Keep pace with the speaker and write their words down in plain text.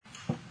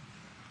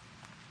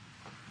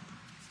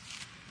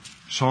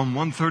Psalm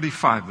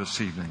 135 this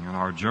evening in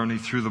our journey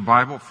through the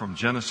Bible from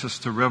Genesis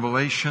to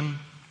Revelation.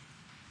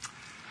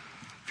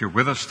 If you're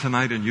with us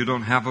tonight and you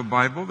don't have a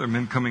Bible, there are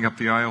men coming up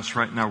the aisles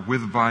right now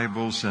with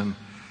Bibles, and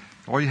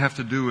all you have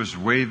to do is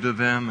wave to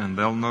them and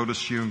they'll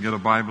notice you and get a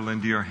Bible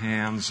into your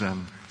hands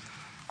and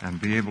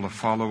be able to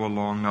follow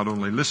along, not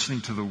only listening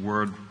to the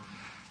Word,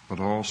 but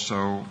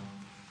also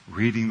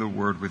reading the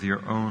Word with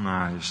your own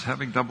eyes,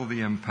 having double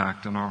the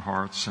impact in our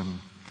hearts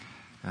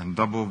and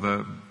double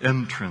the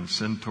entrance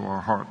into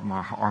our heart,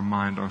 our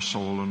mind, our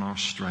soul, and our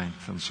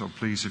strength. And so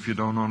please, if you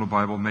don't own a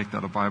Bible, make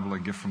that a Bible, a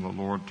gift from the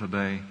Lord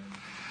today.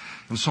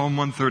 In Psalm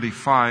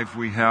 135,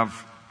 we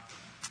have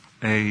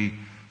a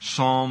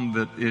psalm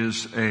that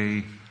is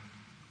a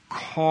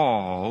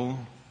call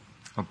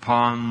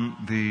upon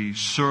the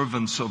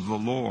servants of the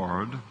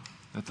Lord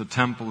at the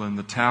temple and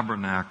the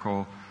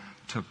tabernacle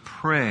to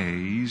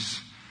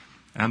praise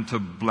and to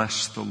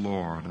bless the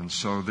Lord. And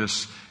so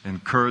this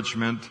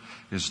encouragement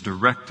is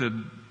directed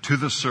to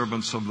the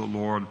servants of the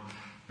Lord,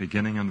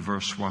 beginning in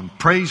verse 1.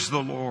 Praise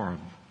the Lord.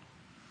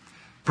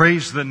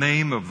 Praise the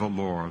name of the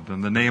Lord.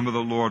 And the name of the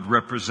Lord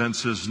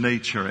represents His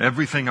nature,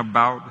 everything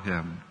about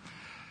Him.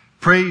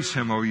 Praise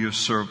Him, O you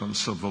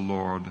servants of the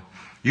Lord.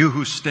 You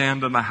who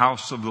stand in the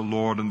house of the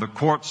Lord, in the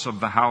courts of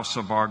the house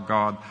of our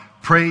God.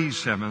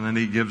 Praise Him. And then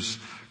He gives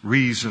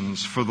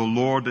reasons, for the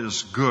Lord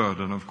is good.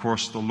 And of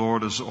course the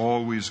Lord is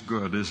always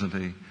good, isn't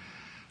He?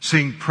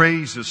 Sing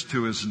praises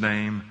to His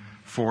name,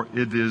 for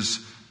it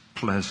is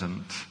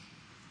pleasant.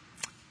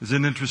 There's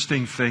an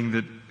interesting thing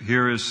that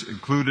here is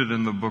included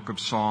in the book of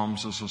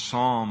Psalms as a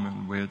psalm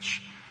in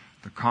which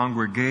the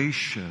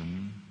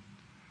congregation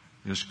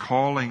is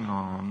calling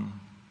on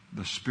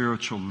the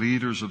spiritual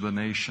leaders of the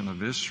nation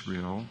of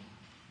Israel,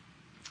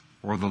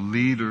 or the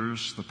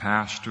leaders, the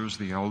pastors,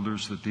 the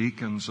elders, the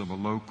deacons of a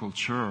local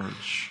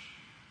church,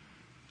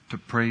 to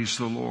praise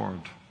the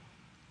Lord.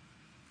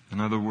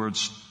 In other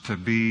words, to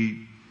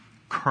be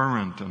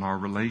current in our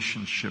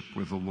relationship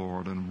with the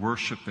Lord and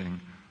worshiping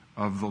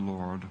of the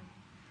Lord.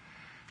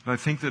 And I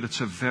think that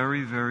it's a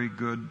very, very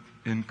good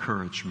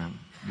encouragement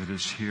that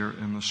is here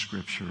in the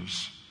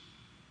Scriptures.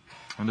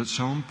 And it's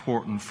so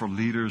important for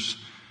leaders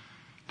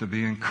to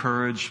be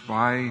encouraged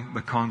by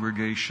the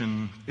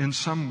congregation in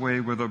some way,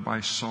 whether by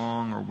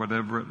song or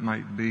whatever it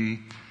might be.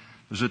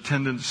 There's a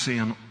tendency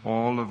in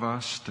all of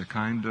us to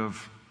kind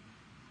of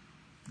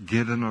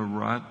get in a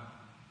rut,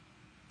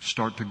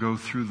 start to go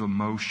through the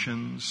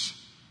motions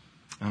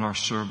in our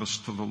service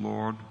to the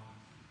Lord.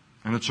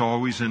 And it's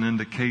always an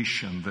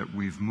indication that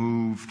we've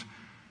moved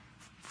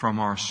from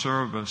our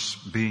service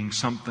being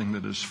something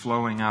that is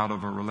flowing out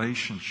of a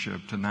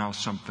relationship to now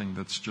something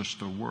that's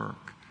just a work.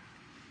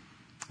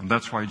 And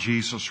that's why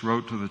Jesus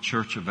wrote to the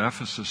church of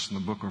Ephesus in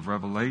the book of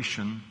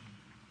Revelation.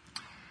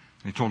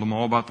 He told them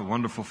all about the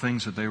wonderful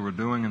things that they were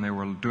doing, and they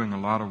were doing a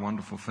lot of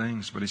wonderful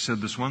things. But he said,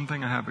 there's one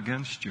thing I have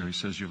against you. He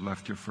says, you've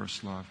left your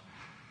first love.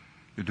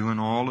 You're doing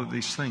all of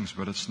these things,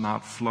 but it's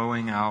not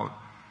flowing out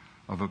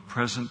of a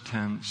present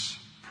tense,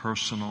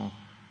 personal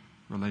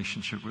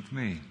relationship with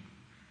me.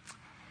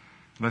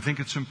 And I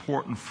think it's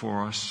important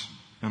for us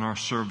in our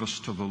service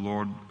to the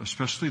Lord,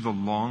 especially the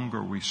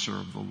longer we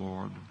serve the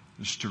Lord,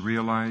 is to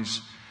realize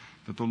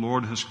that the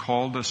Lord has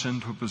called us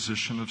into a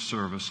position of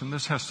service. And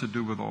this has to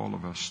do with all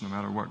of us, no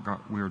matter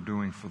what we are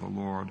doing for the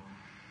Lord.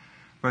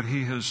 But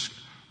He has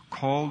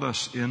called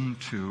us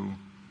into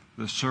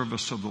the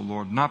service of the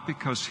Lord, not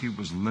because He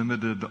was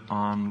limited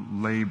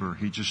on labor.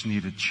 He just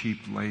needed cheap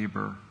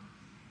labor.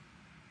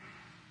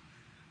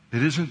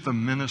 It isn't the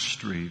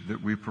ministry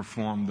that we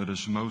perform that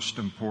is most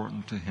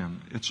important to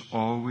Him. It's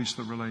always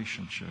the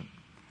relationship.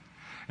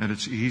 And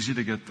it's easy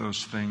to get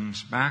those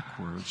things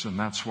backwards. And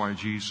that's why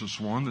Jesus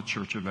warned the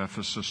church of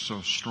Ephesus so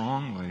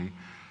strongly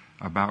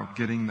about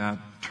getting that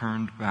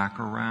turned back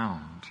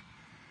around.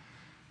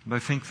 And I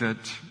think that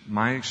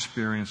my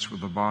experience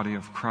with the body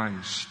of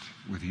Christ,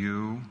 with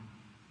you,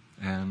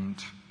 and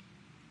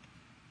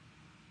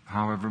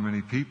however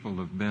many people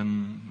have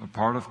been a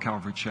part of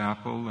Calvary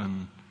Chapel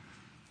and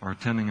are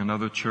attending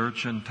another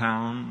church in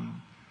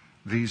town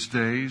these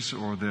days,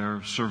 or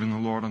they're serving the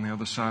Lord on the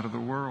other side of the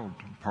world,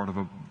 part of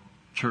a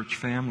church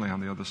family on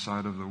the other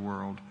side of the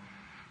world.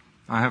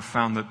 I have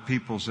found that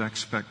people's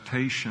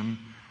expectation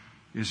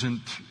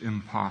isn't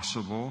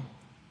impossible.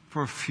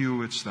 For a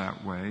few it's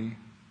that way,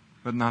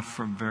 but not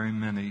for very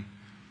many.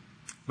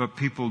 But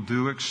people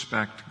do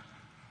expect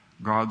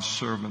God's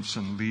servants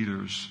and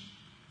leaders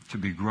to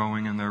be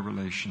growing in their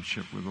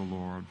relationship with the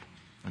Lord,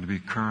 and to be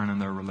current in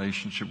their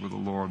relationship with the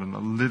Lord,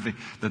 and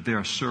that they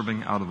are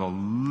serving out of a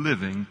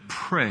living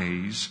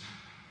praise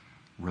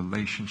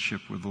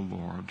relationship with the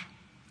Lord.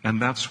 And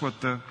that's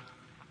what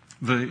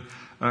the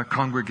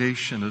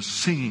congregation is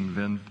singing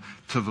then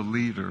to the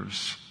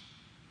leaders.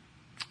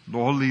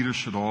 All leaders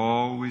should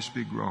always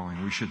be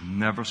growing. We should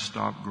never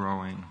stop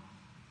growing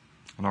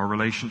in our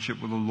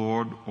relationship with the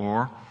Lord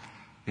or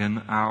in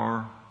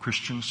our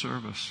Christian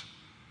service.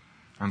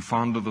 I'm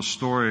fond of the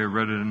story. I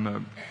read it in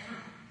a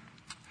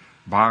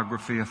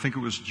biography. I think it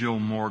was Jill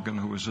Morgan,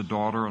 who was a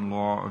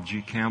daughter-in-law of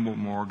G. Campbell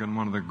Morgan,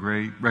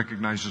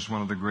 recognized as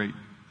one of the great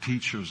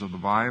teachers of the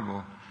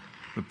Bible,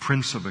 the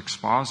Prince of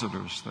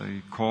Expositors,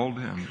 they called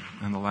him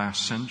in the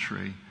last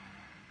century.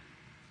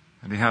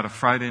 And he had a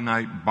Friday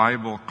night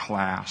Bible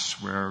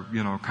class where,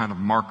 kind of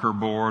marker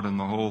board and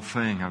the whole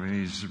thing. I mean,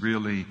 he's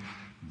really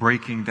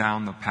breaking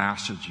down the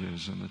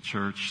passages in the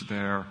church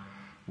there,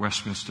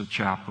 Westminster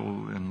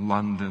Chapel in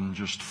London,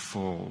 just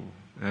full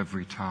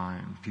every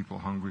time. People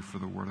hungry for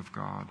the Word of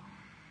God.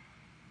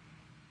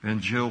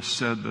 And Jill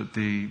said that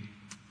the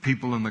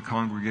people in the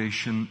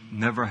congregation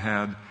never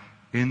had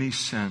any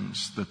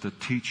sense that the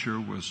teacher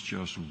was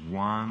just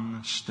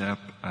one step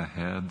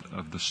ahead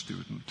of the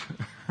student.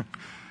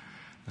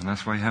 And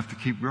that's why you have to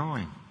keep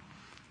growing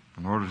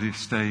in order to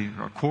stay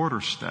a quarter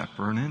step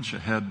or an inch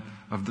ahead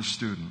of the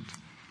student.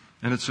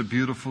 And it's a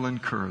beautiful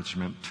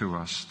encouragement to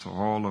us, to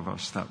all of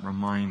us, that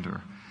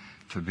reminder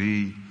to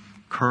be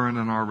current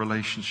in our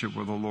relationship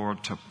with the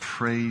Lord, to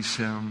praise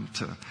Him,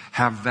 to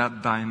have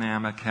that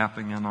dynamic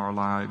happening in our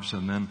lives,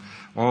 and then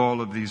all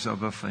of these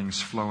other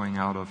things flowing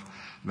out of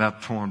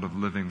that torrent of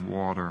living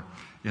water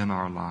in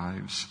our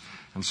lives.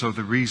 And so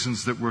the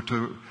reasons that we're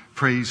to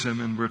praise Him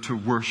and we're to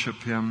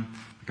worship Him,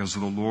 because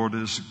the Lord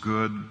is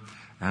good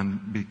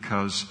and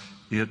because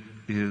it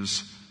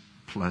is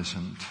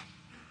pleasant.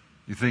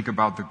 You think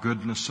about the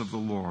goodness of the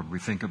Lord. We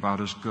think about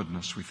His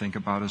goodness. We think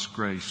about His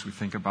grace. We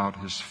think about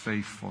His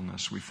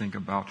faithfulness. We think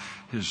about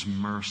His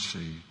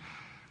mercy.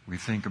 We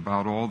think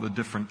about all the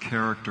different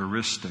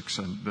characteristics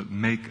that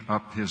make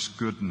up His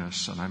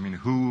goodness. And I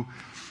mean,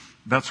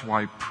 that's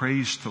why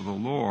praise to the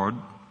Lord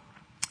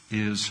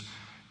is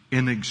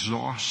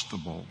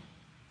inexhaustible,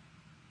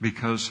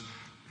 because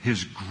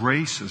His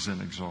grace is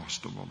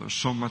inexhaustible. There's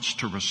so much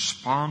to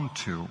respond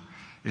to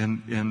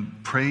in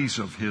praise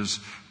of His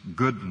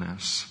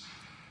goodness.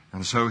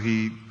 And so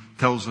He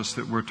tells us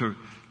that we're to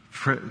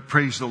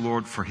praise the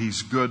Lord for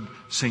He's good,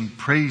 sing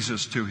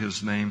praises to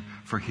His name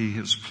for He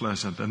is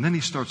pleasant. And then He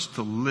starts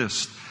to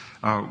list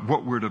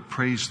what we're to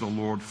praise the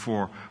Lord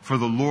for. For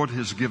the Lord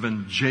has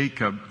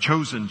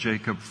chosen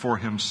Jacob for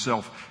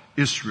Himself,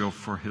 Israel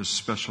for His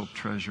special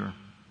treasure.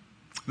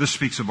 This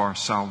speaks of our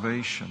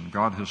salvation.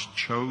 God has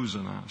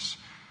chosen us.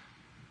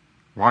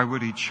 Why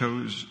would He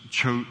choose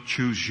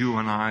you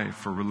and I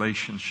for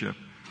relationship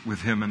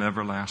with Him in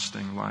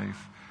everlasting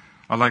life?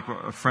 I like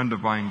what a friend of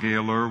mine,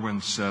 Gail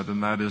Irwin, said,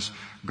 and that is,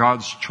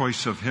 God's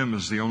choice of him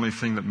is the only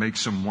thing that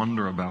makes him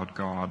wonder about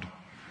God.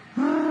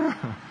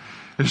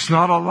 It's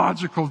not a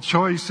logical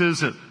choice,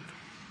 is it?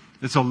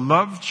 It's a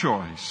love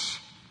choice.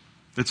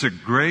 It's a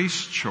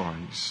grace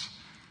choice.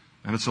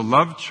 And it's a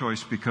love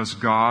choice because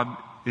God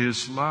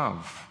is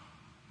love.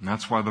 And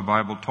that's why the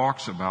Bible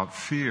talks about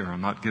fear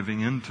and not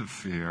giving in to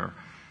fear.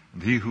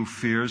 And he who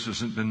fears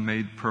hasn't been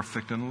made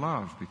perfect in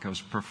love, because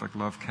perfect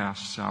love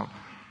casts out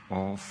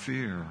all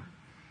fear.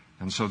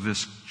 And so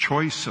this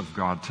choice of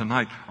God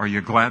tonight, are you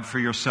glad for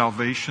your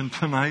salvation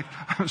tonight?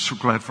 I'm so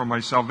glad for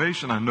my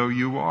salvation. I know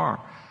you are.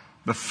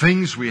 The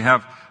things we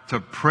have to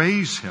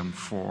praise Him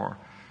for.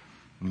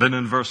 And then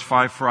in verse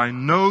 5, for I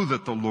know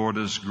that the Lord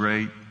is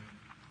great,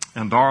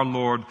 and our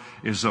Lord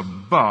is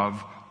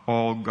above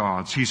all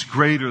gods. He's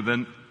greater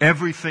than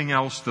everything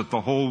else that the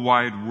whole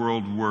wide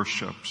world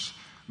worships.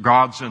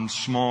 Gods and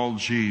small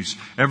g's.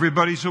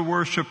 Everybody's a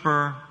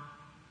worshiper.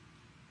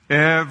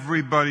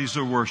 Everybody's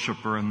a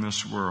worshiper in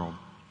this world.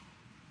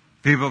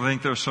 People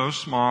think they're so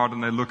smart,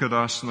 and they look at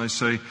us and they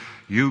say,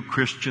 you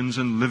Christians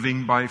and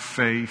living by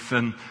faith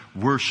and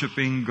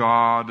worshiping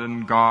God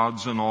and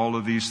gods and all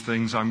of these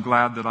things, I'm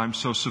glad that I'm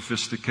so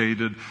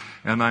sophisticated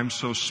and I'm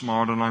so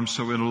smart and I'm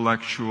so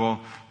intellectual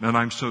and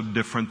I'm so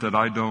different that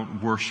I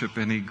don't worship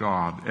any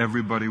God.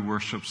 Everybody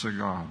worships a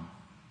God.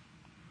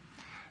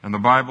 And the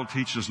Bible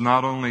teaches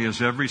not only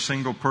is every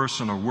single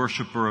person a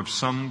worshiper of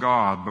some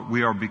God, but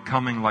we are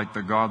becoming like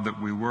the God that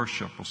we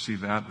worship. We'll see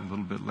that a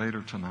little bit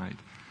later tonight.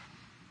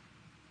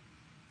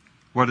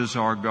 What is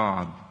our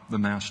God? The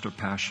master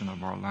passion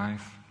of our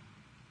life.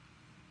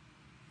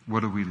 What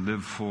do we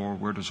live for?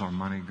 Where does our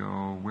money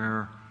go?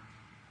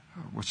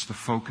 What's the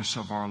focus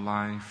of our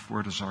life?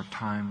 Where does our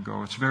time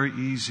go? It's very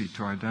easy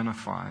to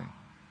identify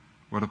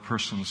what a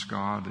person's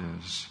God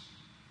is.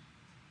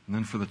 And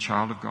then for the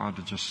child of God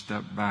to just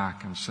step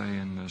back and say,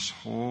 in this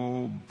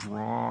whole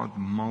broad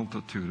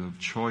multitude of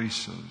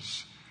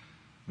choices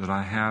that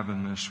I have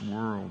in this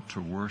world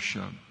to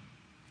worship,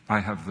 I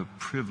have the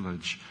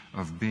privilege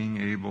of being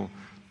able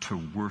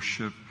to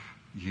worship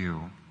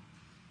you.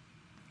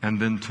 And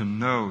then to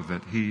know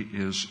that He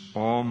is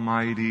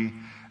almighty,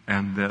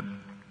 and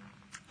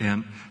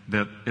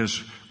that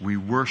as we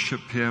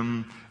worship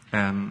Him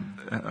and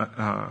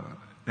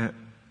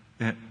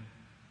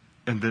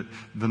that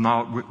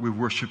we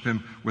worship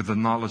Him with the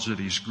knowledge that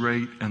He's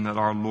great and that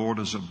our Lord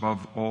is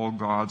above all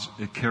gods.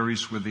 It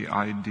carries with the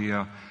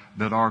idea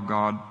that our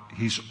God,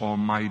 He's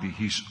almighty.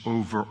 He's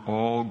over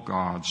all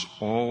gods,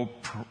 all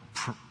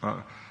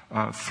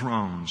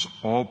thrones,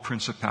 all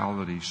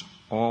principalities,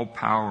 all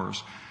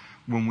powers.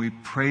 When we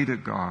pray to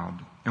God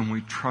and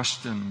we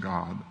trust in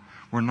God,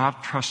 we're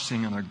not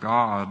trusting in a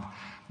God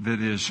that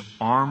is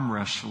arm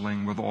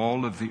wrestling with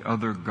all of the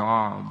other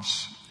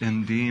gods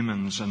and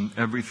demons and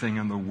everything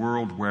in the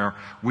world where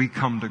we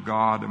come to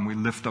God and we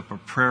lift up a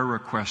prayer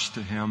request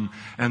to Him,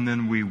 and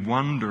then we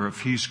wonder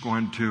if He's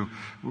going to,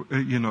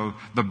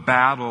 the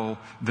battle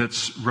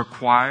that's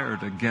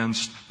required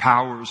against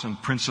powers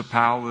and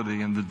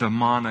principality and the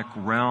demonic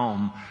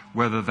realm,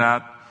 whether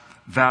that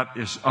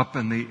is up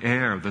in the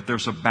air, that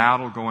there's a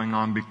battle going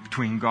on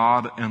between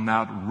God and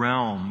that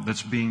realm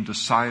that's being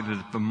decided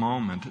at the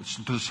moment. It's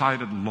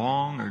decided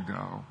long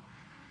ago.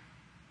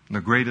 And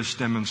the greatest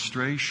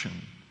demonstration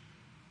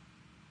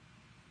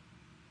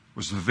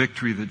was the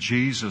victory that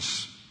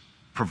Jesus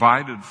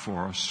provided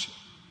for us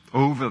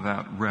over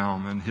that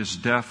realm in His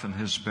death and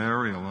His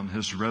burial and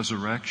His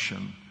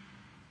resurrection.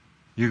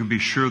 You can be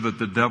sure that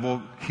the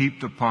devil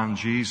heaped upon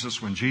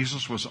Jesus when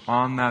Jesus was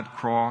on that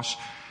cross.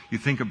 You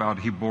think about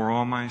it, He bore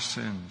all my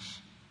sins.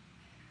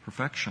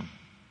 Perfection.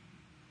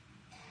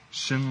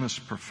 Sinless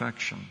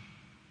perfection.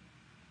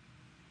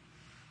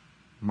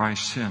 My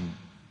sin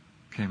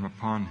came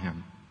upon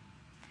Him.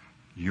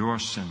 Your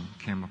sin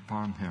came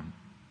upon Him.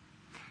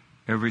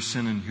 Every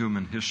sin in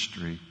human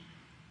history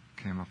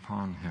came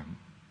upon Him.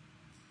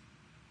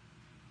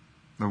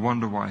 No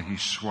wonder why He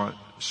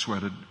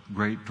sweated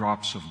great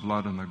drops of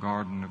blood in the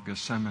Garden of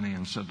Gethsemane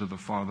and said to the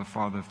Father,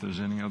 Father, if there's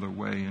any other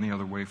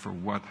way for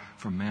what?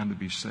 For man to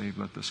be saved,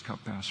 let this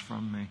cup pass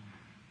from me.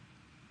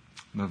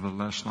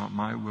 Nevertheless, not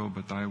my will,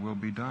 but thy will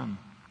be done.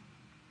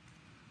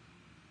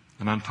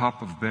 And on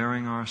top of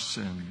bearing our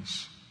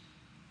sins,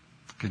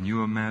 can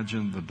you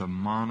imagine the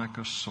demonic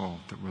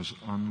assault that was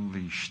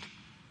unleashed?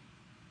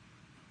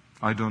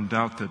 I don't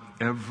doubt that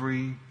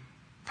every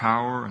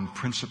power and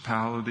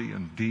principality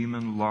and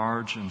demon,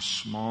 large and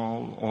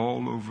small,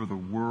 all over the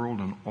world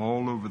and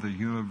all over the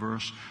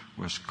universe,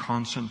 was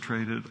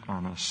concentrated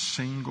on a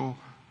single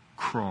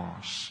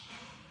cross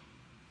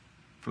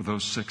for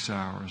those 6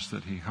 hours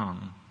that He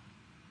hung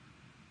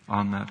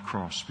on that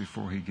cross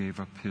before He gave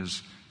up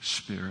His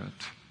spirit.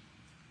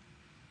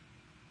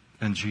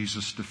 And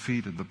Jesus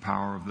defeated the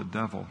power of the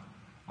devil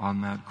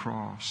on that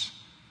cross.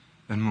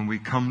 And when we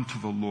come to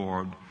the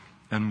Lord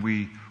and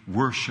we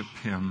worship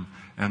Him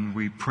and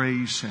we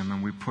praise Him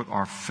and we put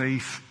our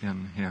faith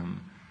in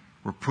Him,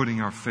 we're putting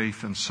our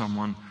faith in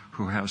someone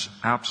who has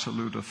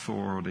absolute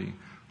authority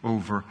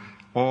over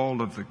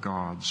all of the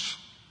gods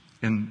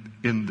in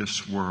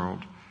this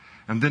world.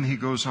 And then He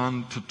goes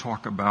on to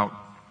talk about,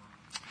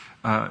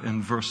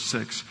 in verse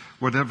 6,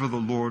 whatever the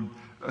Lord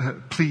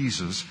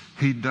pleases,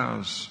 He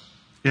does.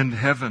 In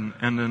heaven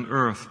and in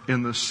earth,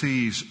 in the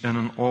seas and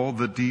in all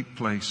the deep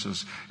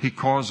places. He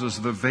causes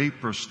the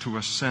vapors to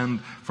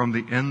ascend from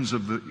the ends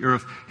of the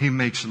earth. He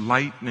makes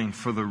lightning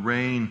for the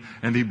rain,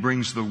 and He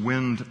brings the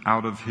wind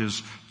out of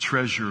His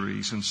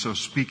treasuries. And so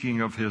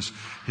speaking of His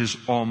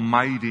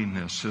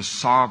almightiness, His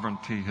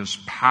sovereignty, His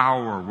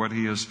power, what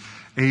He is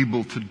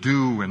able to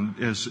do and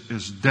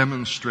is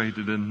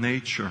demonstrated in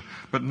nature.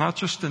 But not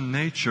just in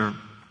nature,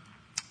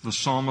 the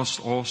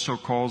psalmist also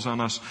calls on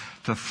us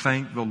to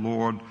thank the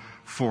Lord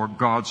for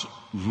God's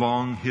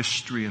long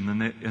history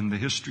in the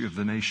history of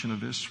the nation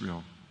of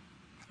Israel.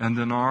 And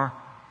in our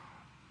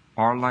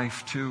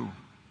life too.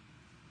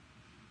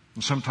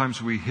 And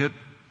sometimes we hit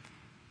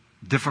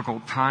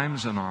difficult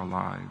times in our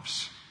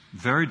lives,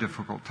 very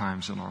difficult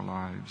times in our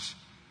lives.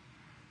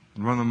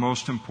 And one of the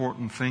most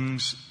important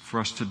things for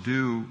us to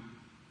do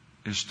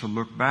is to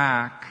look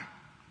back,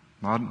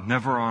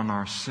 never on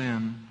our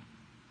sin,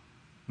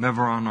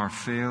 never on our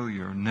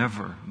failure,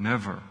 never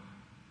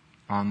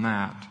on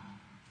that.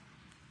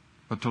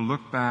 But to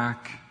look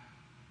back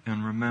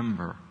and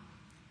remember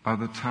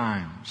other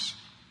times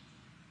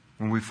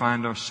when we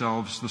find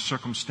ourselves, the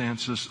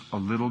circumstances a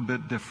little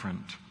bit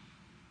different,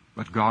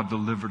 but God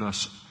delivered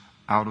us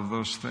out of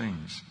those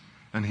things.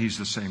 And He's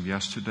the same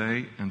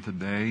yesterday and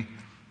today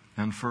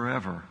and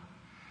forever.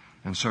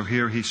 And so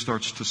here He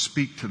starts to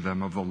speak to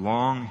them of the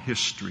long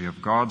history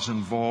of God's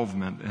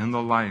involvement in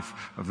the life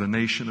of the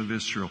nation of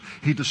Israel.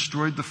 He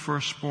destroyed the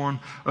firstborn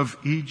of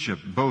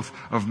Egypt, both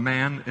of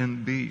man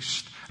and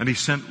beast. And He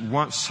sent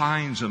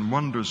signs and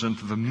wonders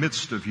into the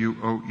midst of you,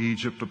 O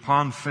Egypt,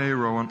 upon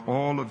Pharaoh and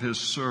all of his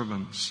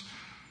servants.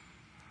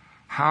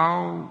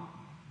 How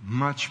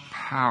much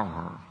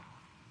power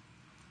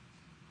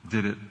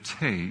did it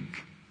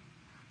take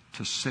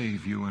to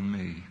save you and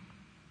me?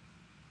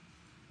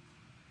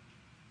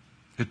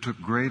 It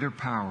took greater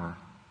power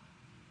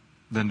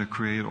than to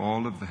create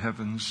all of the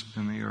heavens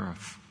and the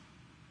earth.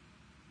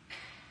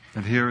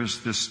 And here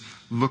is this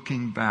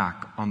looking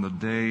back on the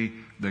day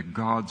that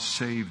God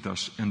saved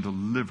us and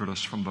delivered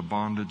us from the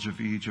bondage of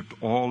Egypt.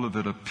 All of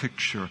it a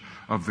picture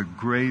of the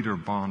greater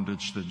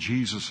bondage that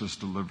Jesus has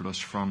delivered us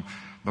from,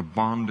 the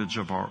bondage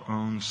of our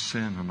own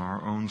sin and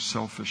our own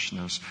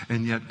selfishness.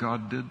 And yet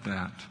God did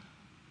that.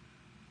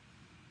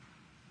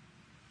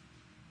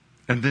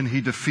 And then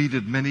He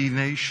defeated many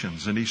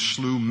nations and He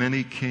slew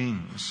many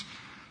kings.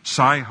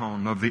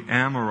 Sihon of the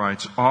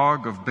Amorites,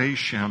 Og of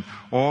Bashan,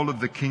 all of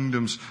the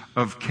kingdoms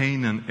of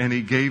Canaan, and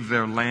he gave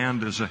their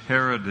land as a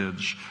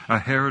heritage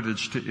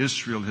to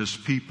Israel, his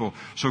people.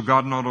 So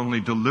God not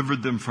only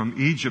delivered them from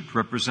Egypt,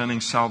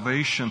 representing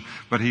salvation,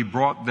 but he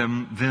brought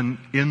them then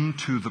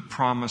into the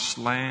promised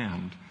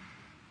land.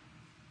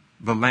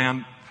 The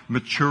land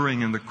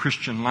maturing in the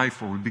Christian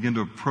life where we begin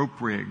to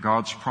appropriate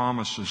God's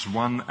promises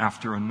one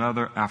after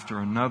another,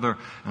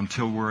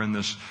 until we're in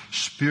this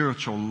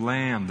spiritual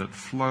land that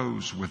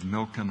flows with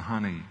milk and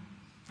honey.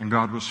 And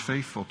God was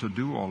faithful to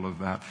do all of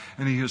that.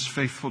 And he is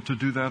faithful to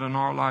do that in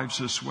our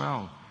lives as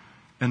well.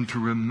 And to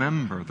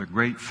remember the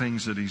great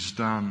things that he's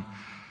done.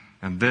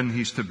 And then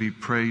he's to be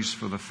praised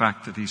for the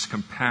fact that he's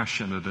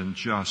compassionate and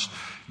just.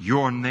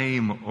 Your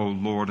name, O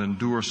Lord,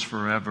 endures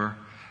forever.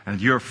 And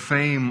your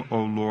fame, O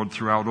Lord,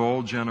 throughout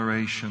all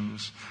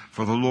generations.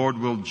 For the Lord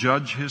will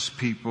judge his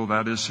people.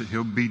 That is,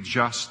 he'll be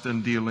just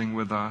in dealing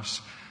with us.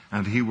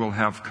 And he will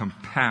have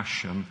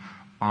compassion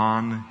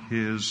on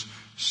his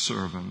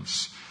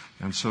servants.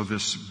 And so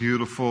this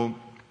beautiful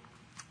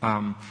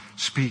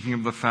speaking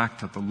of the fact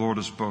that the Lord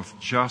is both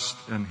just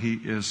and he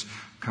is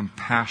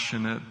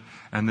compassionate.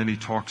 And then he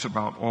talks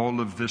about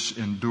all of this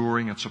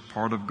enduring. It's a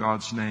part of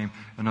God's name.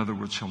 In other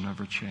words, he'll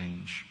never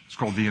change. It's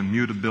called the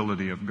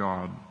immutability of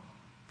God.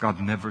 God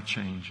never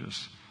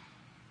changes.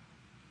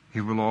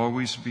 He will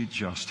always be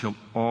just. He'll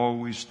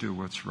always do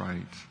what's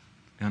right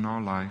in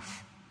our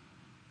life.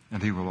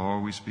 And he will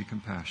always be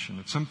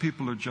compassionate. Some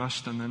people are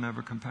just and they're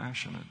never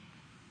compassionate.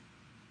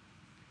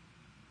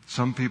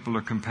 Some people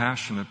are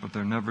compassionate, but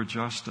they're never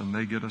just, and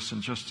they get us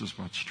in just as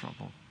much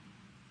trouble.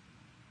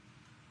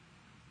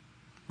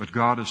 But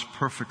God is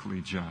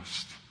perfectly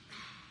just,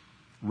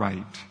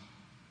 right,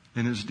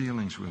 in his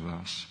dealings with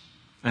us.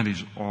 And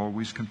he's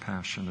always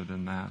compassionate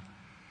in that.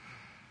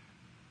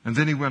 And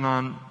then he went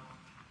on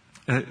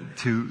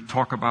to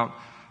talk about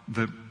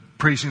the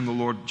praising the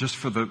Lord just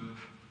for the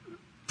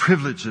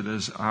privilege it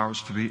is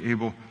ours to be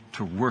able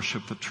to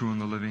worship the true and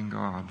the living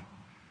God.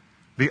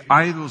 The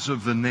idols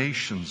of the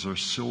nations are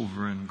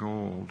silver and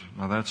gold.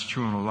 Now that's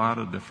true in a lot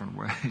of different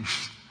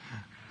ways.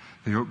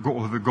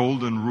 The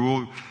golden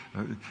rule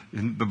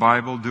in the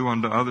Bible, do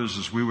unto others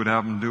as we would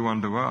have them do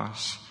unto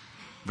us.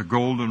 The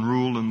golden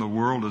rule in the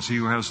world is he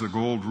who has the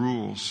gold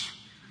rules.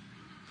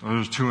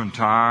 Those are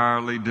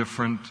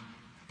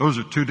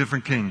two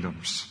different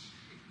kingdoms.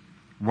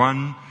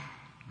 One,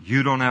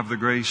 you don't have the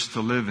grace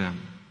to live in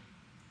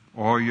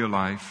all your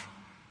life.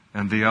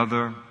 And the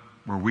other,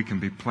 where we can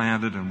be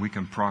planted and we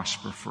can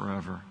prosper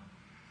forever.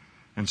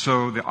 And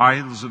so the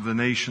idols of the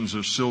nations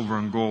are silver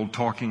and gold,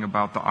 talking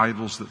about the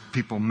idols that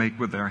people make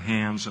with their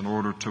hands in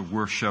order to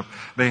worship.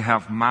 They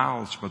have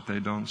mouths, but they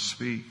don't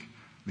speak.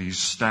 These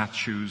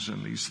statues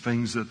and these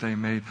things that they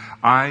made.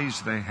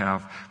 Eyes they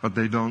have, but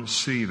they don't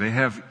see. They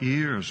have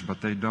ears,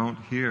 but they don't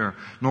hear.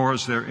 Nor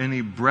is there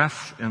any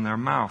breath in their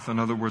mouth. In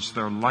other words,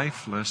 they're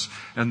lifeless.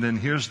 And then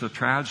here's the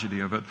tragedy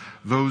of it.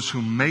 Those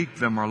who make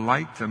them are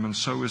like them, and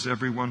so is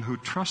everyone who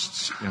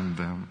trusts in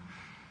them.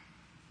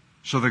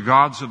 So the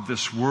gods of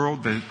this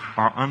world, they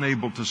are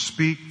unable to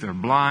speak. They're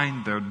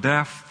blind, they're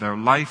deaf, they're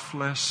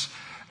lifeless.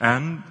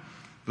 And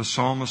the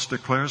psalmist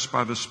declares,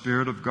 by the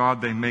Spirit of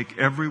God, they make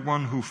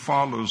everyone who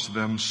follows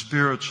them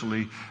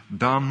spiritually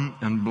dumb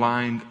and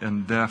blind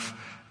and deaf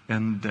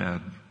and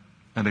dead.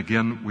 And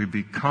again, we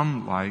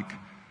become like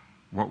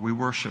what we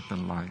worship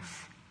in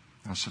life.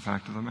 That's the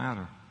fact of the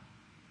matter.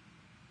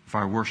 If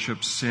I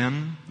worship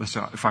sin,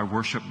 if I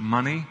worship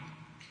money,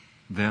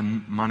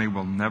 then money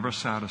will never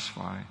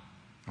satisfy.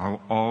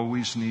 I'll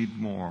always need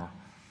more.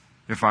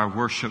 If I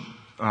worship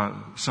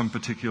some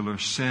particular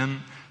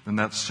sin, then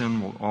that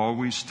sin will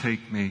always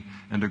take me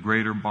into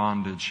greater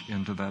bondage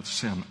into that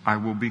sin. I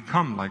will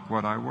become like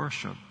what I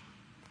worship.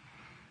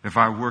 If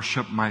I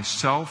worship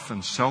myself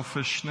and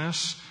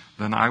selfishness,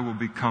 then I will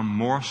become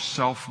more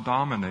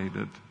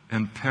self-dominated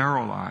and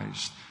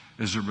paralyzed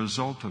as a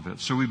result of it.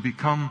 So we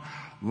become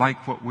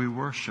like what we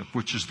worship,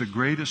 which is the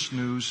greatest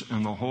news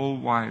in the whole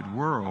wide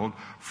world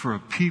for a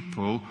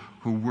people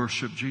who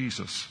worship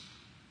Jesus.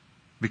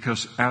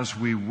 Because as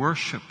we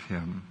worship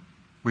him,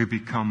 we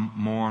become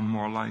more and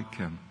more like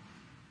him.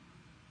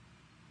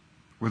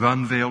 With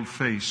unveiled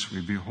face,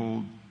 we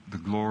behold the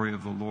glory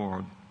of the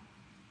Lord.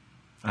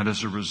 And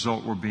as a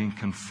result, we're being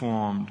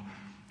conformed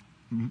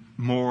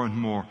more and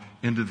more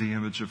into the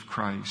image of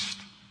Christ.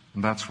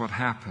 And that's what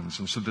happens.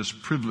 And so this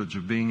privilege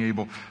of being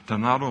able to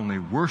not only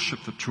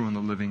worship the true and the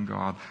living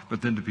God,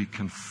 but then to be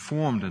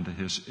conformed into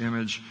his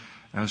image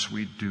as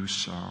we do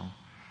so.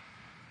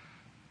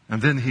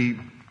 And then he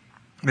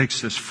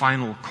makes this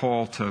final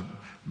call to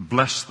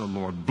bless the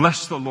Lord.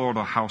 Bless the Lord,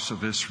 O house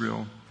of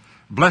Israel.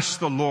 Bless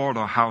the Lord,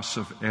 O house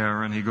of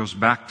Aaron. He goes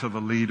back to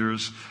the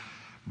leaders.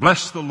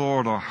 Bless the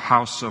Lord, O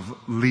house of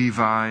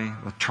Levi,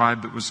 the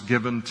tribe that was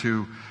given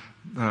to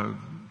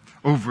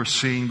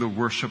overseeing the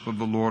worship of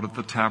the Lord at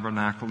the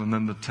tabernacle and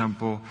then the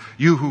temple.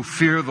 You who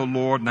fear the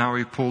Lord, now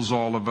He pulls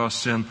all of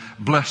us in.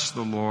 Bless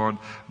the Lord.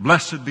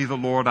 Blessed be the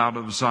Lord out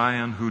of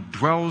Zion, who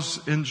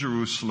dwells in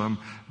Jerusalem.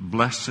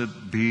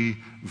 Blessed be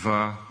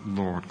the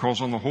Lord.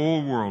 Calls on the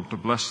whole world to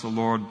bless the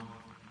Lord,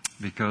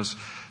 because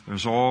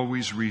there's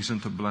always reason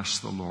to bless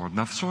the Lord.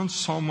 Now, so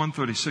Psalm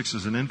 136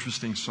 is an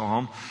interesting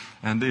psalm,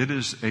 and it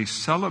is a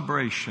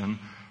celebration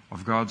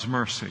of God's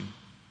mercy.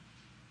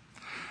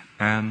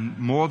 And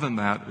more than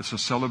that, it's a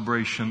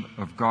celebration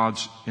of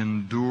God's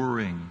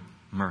enduring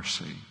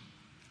mercy.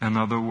 In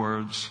other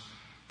words,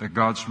 that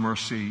God's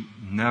mercy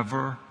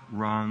never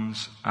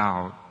runs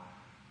out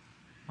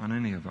on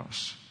any of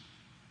us.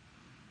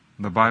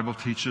 The Bible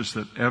teaches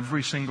that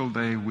every single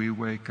day we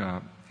wake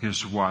up,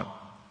 His what?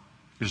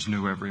 Is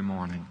new every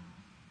morning.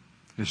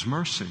 His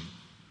mercy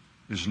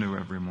is new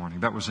every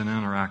morning. That was an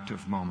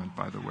interactive moment,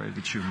 by the way,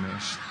 that you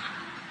missed.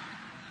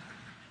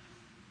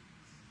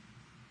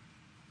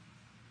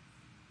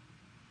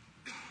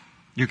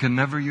 You can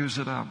never use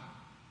it up.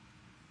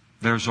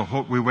 There's a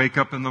hope. We wake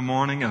up in the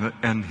morning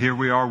and here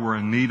we are. We're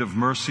in need of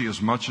mercy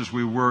as much as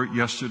we were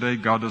yesterday.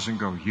 God doesn't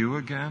go, you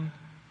again?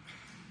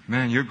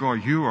 Man,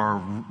 you are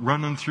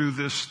running through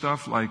this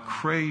stuff like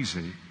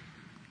crazy.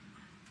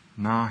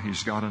 No,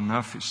 He's got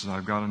enough. He says,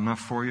 I've got enough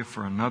for you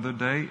for another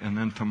day, and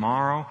then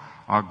tomorrow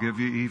I'll give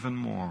you even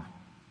more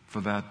for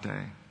that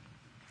day.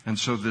 And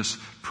so this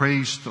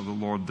praise to the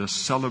Lord, this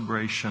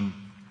celebration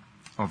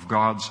of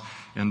God's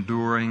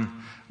enduring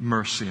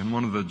mercy. And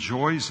one of the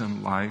joys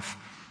in life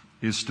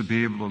is to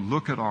be able to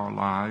look at our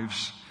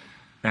lives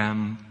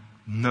and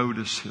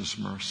notice His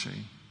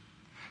mercy.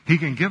 He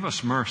can give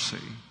us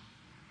mercy,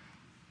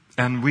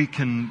 and we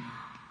can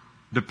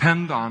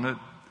depend on it,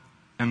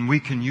 and we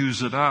can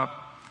use it up.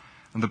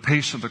 And the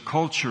pace of the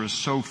culture is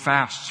so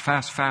fast,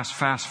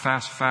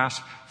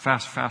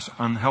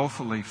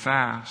 unhealthily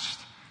fast.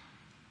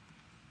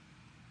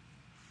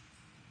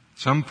 At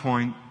some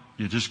point,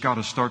 you just got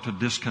to start to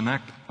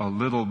disconnect a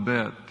little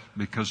bit,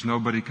 because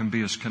nobody can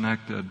be as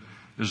connected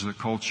as the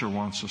culture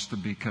wants us to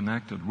be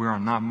connected. We are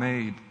not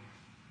made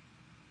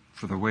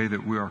for the way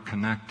that we are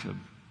connected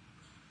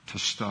to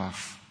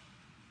stuff.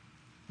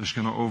 It's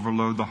going to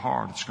overload the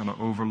heart. It's going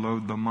to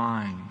overload the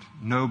mind.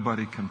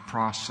 Nobody can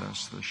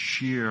process the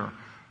sheer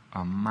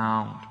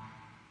amount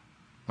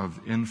of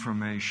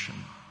information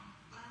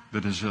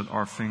that is at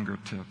our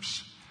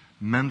fingertips.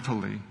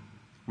 Mentally,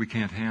 we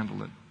can't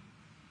handle it.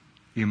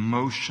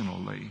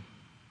 Emotionally,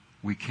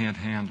 we can't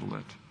handle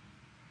it.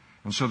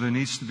 And so there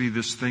needs to be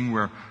this thing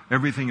where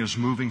everything is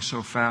moving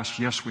so fast.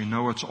 Yes, we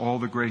know it's all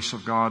the grace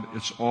of God.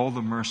 It's all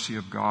the mercy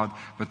of God.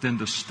 But then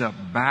to step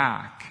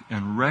back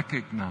and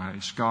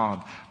recognize,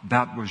 God,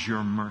 that was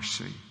your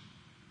mercy.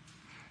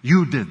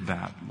 You did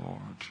that, Lord.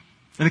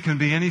 And it can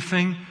be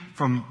anything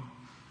from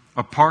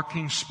a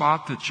parking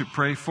spot that you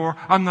pray for.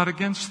 I'm not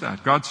against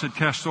that. God said,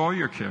 cast all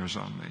your cares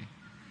on me.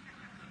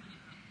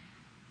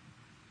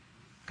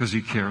 Because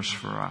He cares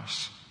for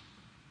us.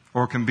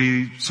 Or it can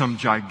be some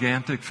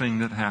gigantic thing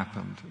that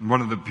happened. And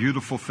one of the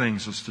beautiful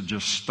things is to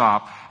just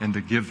stop and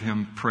to give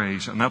Him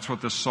praise. And that's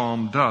what this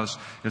psalm does.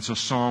 It's a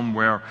psalm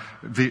where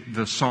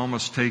the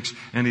psalmist takes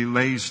and he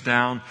lays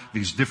down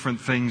these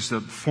different things,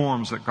 that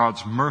forms that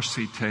God's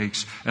mercy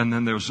takes. And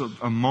then there's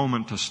a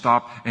moment to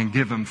stop and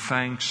give Him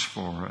thanks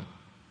for it.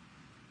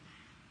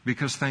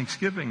 Because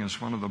thanksgiving is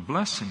one of the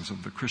blessings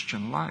of the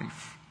Christian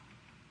life.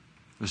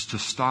 Is to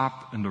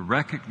stop and to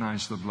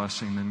recognize the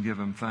blessing and give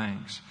Him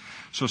thanks.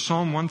 So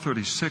Psalm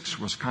 136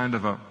 was kind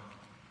of a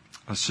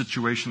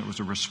situation that was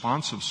a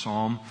responsive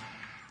psalm,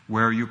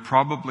 where you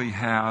probably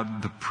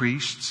had the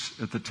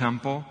priests at the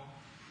temple,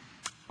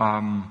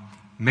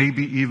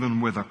 maybe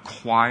even with a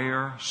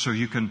choir. So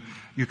you can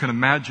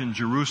imagine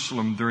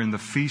Jerusalem during the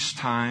feast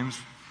times,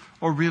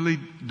 or really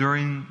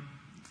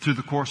through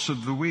the course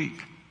of the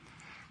week,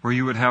 where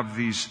you would have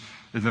these,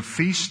 in the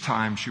feast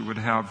times you would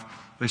have,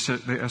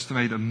 they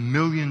estimate 1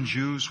 million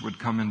Jews would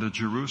come into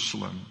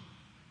Jerusalem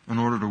in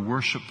order to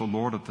worship the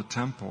Lord at the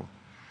temple.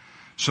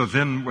 So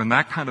then when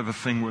that kind of a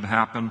thing would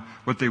happen,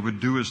 what they would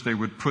do is they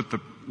would put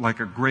like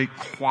a great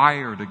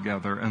choir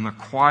together, and the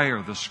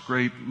choir, this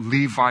great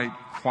Levite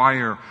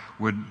choir,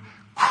 would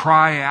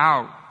cry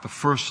out the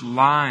first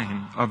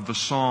line of the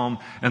psalm,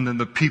 and then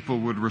the people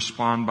would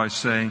respond by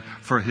saying,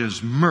 for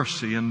His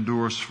mercy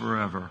endures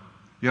forever.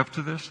 You up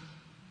to this?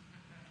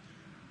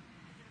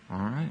 All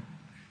right.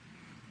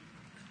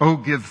 Oh,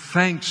 give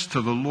thanks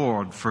to the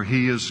Lord, for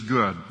He is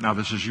good. Now,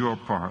 this is your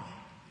part.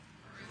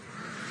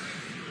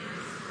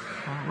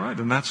 All right,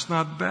 and that's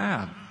not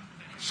bad.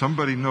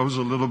 Somebody knows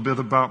a little bit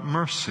about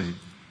mercy.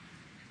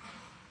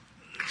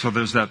 So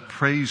there's that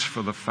praise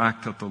for the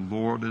fact that the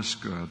Lord is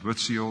good.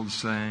 What's the old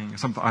saying?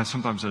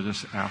 Sometimes I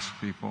just ask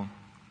people.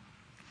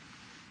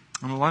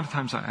 And a lot of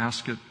times I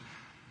ask it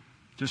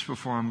just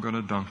before I'm going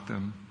to dunk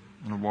them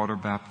in a water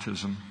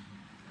baptism.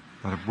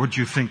 But would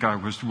you think I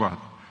was what?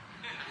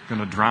 Going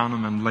to drown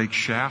them in Lake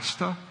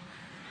Shasta?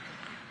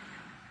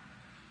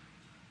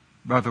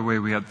 By the way,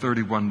 we had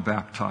 31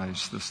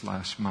 baptized this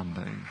last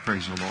Monday.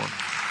 Praise the Lord.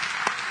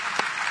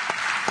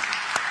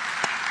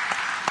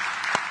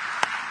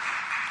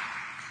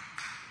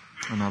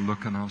 and I'll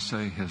look and I'll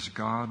say, has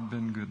God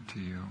been good to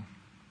you?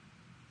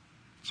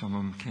 Some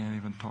of them can't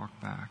even talk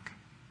back.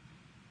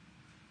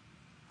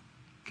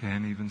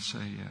 Can't even say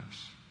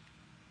yes.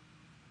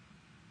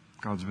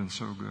 God's been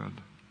so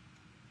good.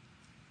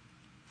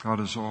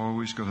 God is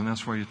always good. And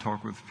that's why you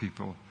talk with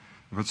people.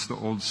 What's the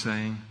old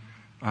saying?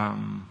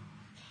 God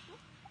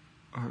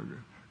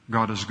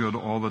is good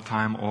all the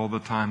time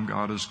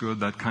God is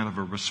good. That kind of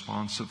a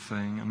responsive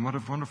thing. And what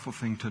a wonderful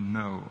thing to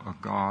know a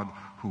God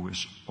who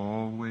is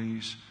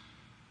always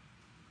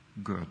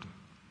good.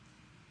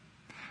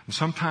 And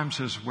sometimes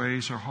His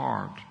ways are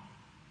hard.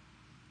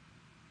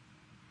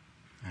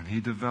 And He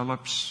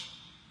develops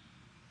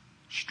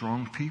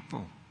strong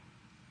people.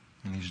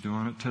 And He's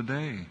doing it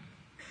today.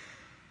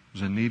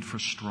 There's a need for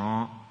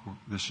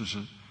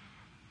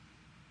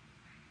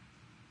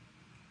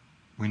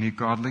we need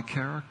godly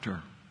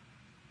character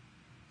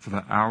for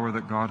the hour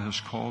that God has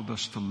called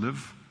us to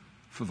live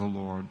for the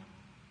Lord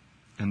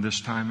in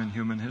this time in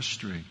human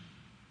history.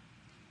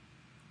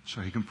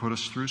 So He can put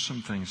us through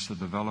some things to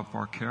develop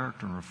our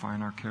character and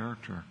refine our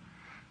character.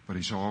 But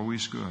He's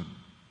always good.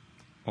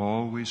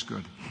 Always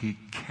good. He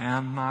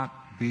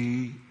cannot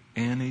be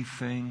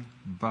anything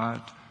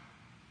but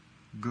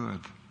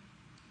good.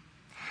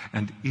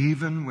 And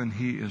even when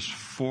He is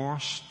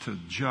forced to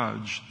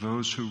judge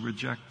those who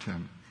reject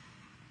Him,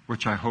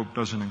 which I hope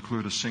doesn't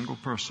include a single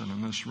person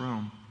in this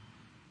room,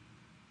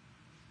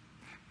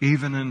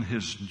 even in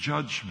His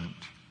judgment,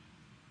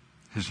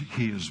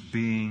 He is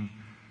being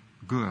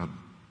good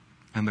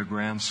in the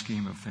grand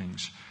scheme of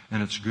things.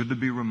 And it's good to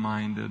be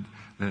reminded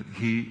that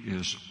He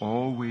is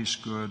always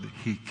good.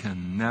 He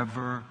can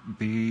never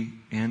be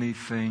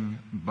anything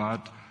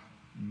but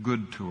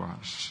good to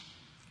us.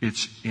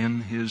 It's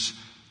in His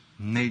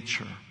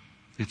nature.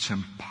 It's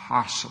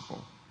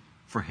impossible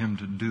for Him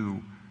to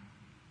do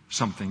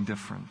something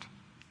different.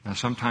 Now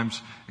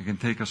sometimes it can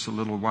take us a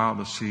little while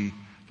to see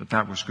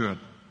that was good.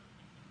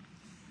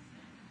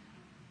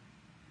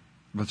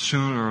 But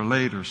sooner or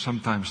later,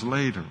 sometimes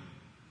later,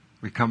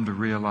 we come to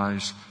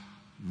realize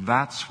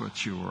that's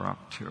what you were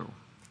up to.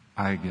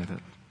 I get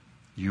it.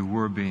 You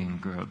were being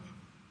good.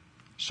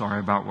 Sorry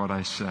about what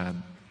I said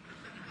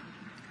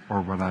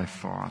or what I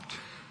thought.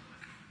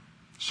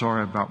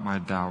 Sorry about my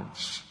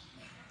doubts.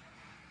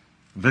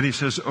 Then He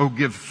says, oh,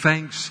 give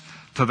thanks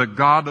to the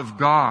God of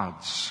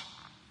gods.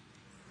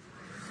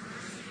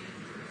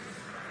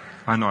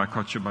 I know I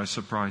caught you by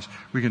surprise.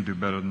 We can do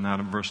better than that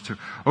in verse 2.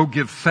 Oh,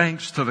 give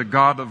thanks to the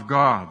God of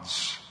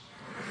gods.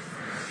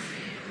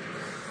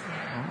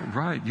 All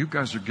right, you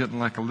guys are getting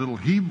like a little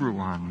Hebrew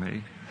on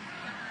me.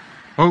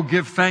 Oh,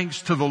 give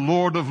thanks to the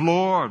Lord of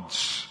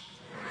lords.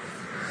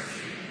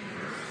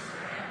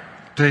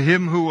 To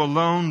Him who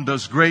alone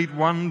does great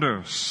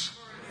wonders.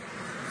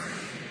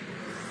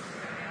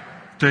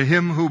 To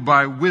Him who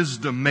by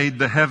wisdom made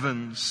the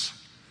heavens.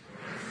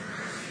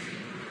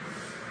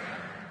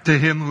 To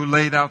Him who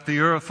laid out the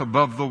earth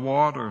above the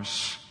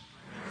waters.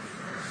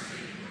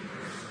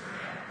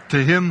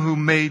 To Him who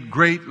made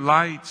great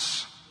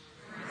lights.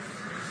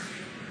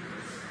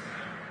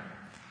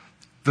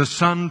 The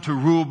sun to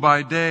rule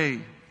by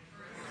day.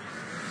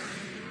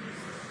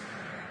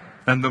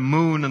 And the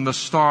moon and the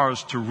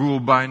stars to rule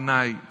by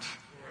night.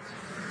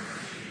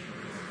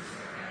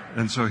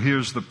 And so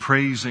here's the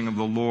praising of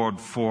the Lord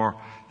for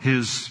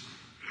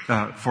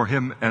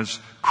Him as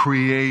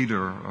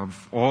creator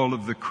of all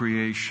of the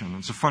creation.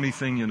 It's a funny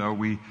thing,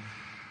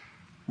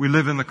 we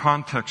live in the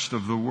context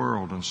of the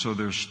world, and so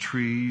there's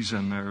trees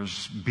and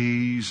there's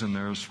bees and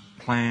there's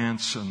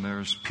plants and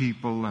there's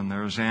people and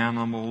there's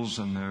animals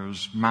and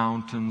there's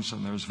mountains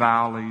and there's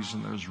valleys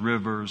and there's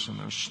rivers and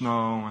there's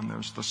snow and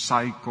there's the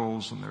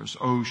cycles and there's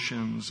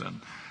oceans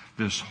and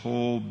this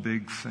whole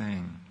big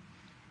thing.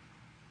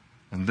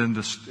 And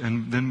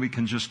then we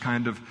can just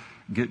kind of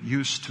get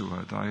used to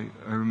it. I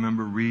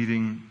remember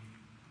reading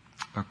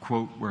a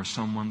quote where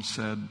someone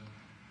said,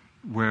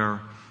 where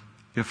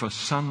if a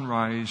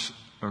sunrise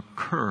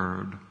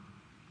occurred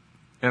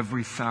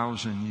every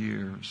 1,000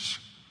 years,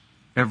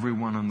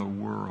 everyone in the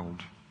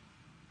world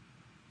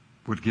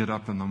would get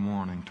up in the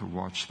morning to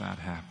watch that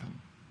happen.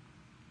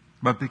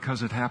 But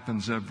because it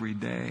happens every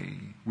day,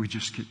 we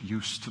just get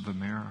used to the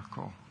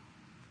miracle.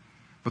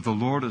 But the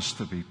Lord is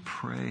to be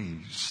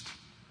praised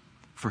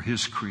for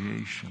His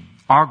creation.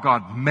 Our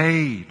God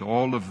made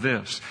all of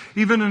this,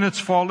 even in its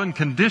fallen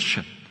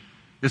condition.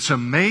 It's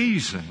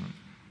amazing.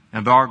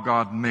 And our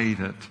God made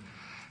it.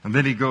 And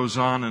then He goes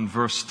on in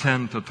verse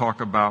 10 to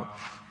talk about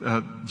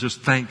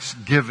just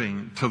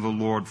thanksgiving to the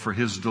Lord for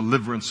His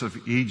deliverance of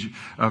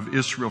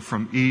Israel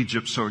from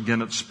Egypt. So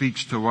again, it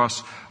speaks to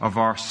us of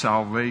our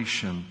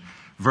salvation.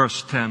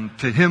 Verse 10,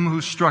 to Him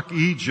who struck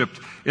Egypt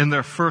in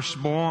their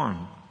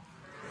firstborn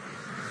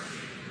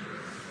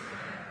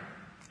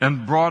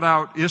and brought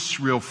out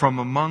Israel from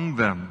among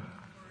them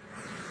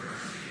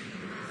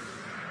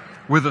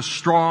with a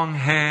strong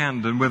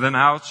hand and with an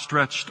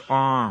outstretched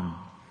arm.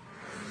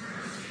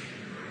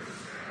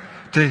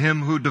 To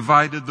Him who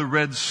divided the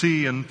Red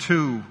Sea in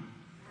two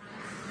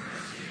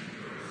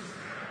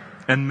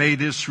and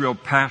made Israel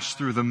pass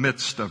through the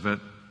midst of it.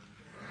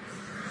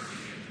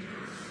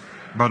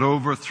 but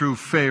overthrew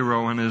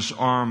Pharaoh and his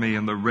army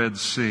in the Red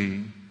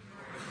Sea.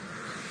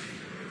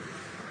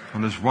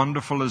 And as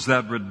wonderful as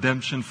that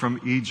redemption from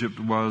Egypt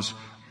was,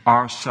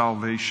 our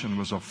salvation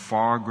was a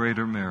far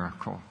greater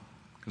miracle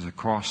because it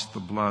cost the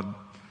blood of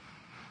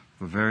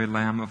the very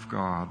Lamb of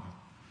God.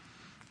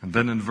 And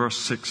then in verse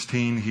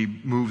 16, he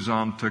moves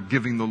on to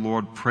giving the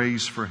Lord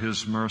praise for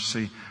his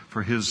mercy,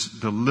 for his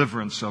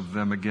deliverance of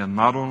them again,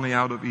 not only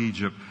out of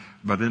Egypt,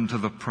 but into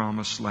the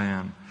promised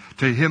land.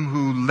 To him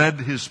who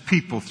led his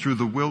people through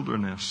the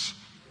wilderness.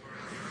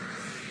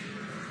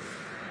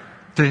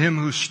 To him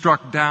who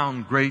struck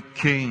down great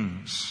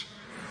kings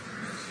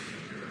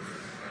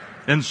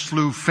and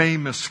slew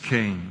famous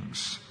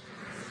kings.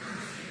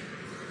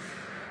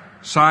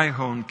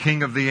 Sihon,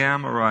 king of the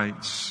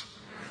Amorites,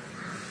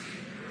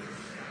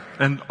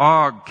 and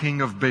Og, king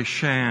of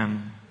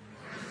Bashan,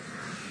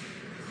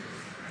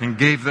 and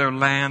gave their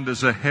land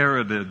as a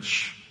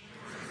heritage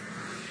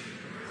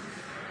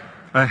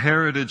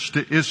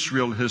to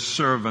Israel, his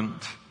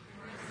servant,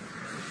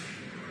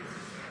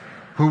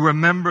 who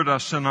remembered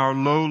us in our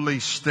lowly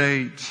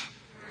state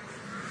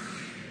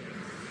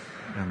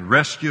and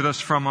rescued us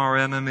from our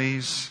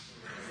enemies,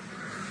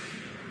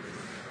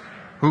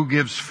 who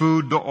gives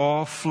food to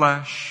all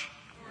flesh.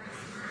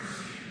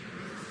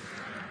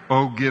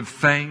 Oh, give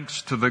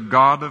thanks to the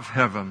God of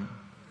heaven.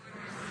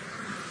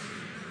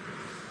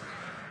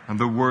 And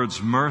the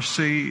words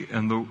mercy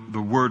and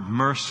the word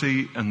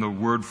mercy and the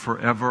word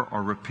forever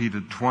are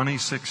repeated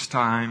 26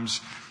 times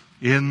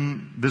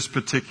in this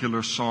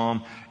particular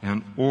psalm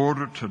in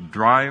order to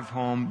drive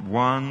home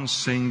one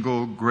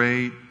single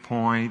great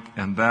point,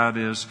 and that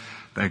is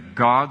that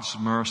God's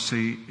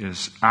mercy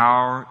is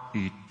our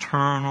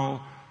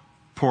eternal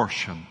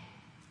portion.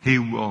 He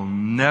will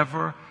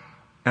never,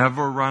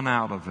 ever run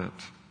out of it.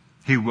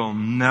 He will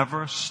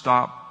never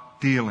stop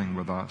dealing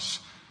with us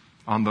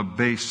on the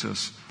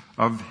basis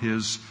of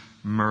His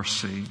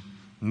mercy.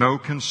 No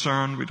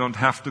concern. We don't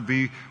have to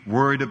be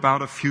worried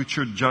about a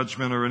future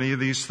judgment or any of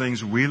these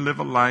things. We live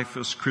a life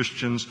as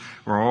Christians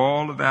where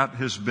all of that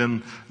has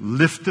been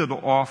lifted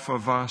off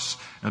of us,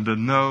 and to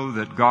know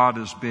that God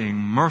is being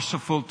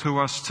merciful to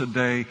us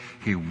today.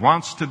 He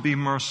wants to be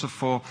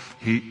merciful.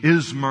 He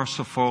is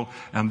merciful,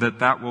 and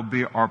that will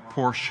be our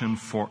portion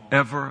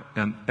forever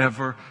and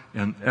ever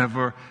and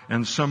ever.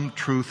 And some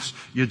truths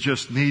you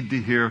just need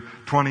to hear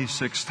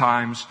 26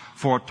 times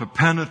for it to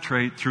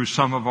penetrate through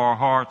some of our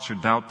hearts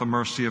who doubt the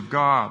mercy of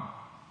God,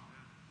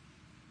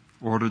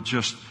 or to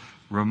just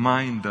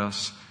remind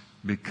us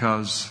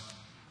because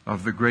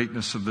of the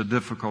greatness of the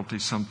difficulty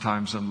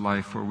sometimes in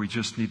life, where we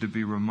just need to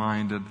be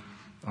reminded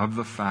of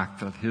the fact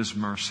that His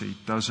mercy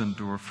does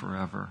endure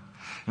forever.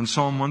 And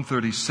Psalm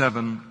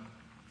 137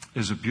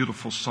 is a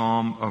beautiful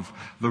psalm of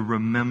the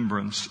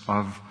remembrance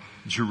of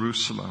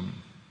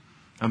Jerusalem.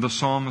 And the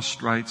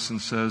psalmist writes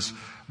and says,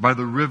 "By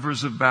the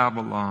rivers of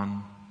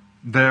Babylon,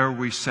 there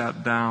we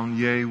sat down,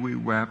 yea, we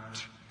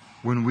wept,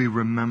 when we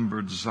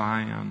remembered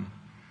Zion."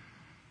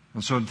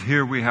 And so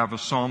here we have a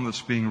psalm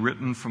that's being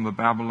written from the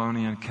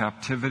Babylonian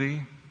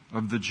captivity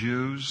of the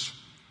Jews,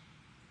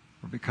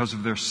 because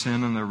of their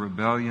sin and their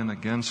rebellion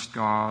against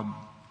God.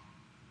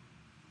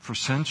 For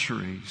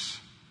centuries,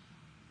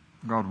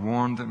 God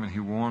warned them, and He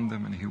warned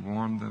them, and He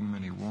warned them,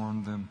 and He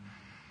warned them,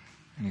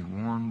 and He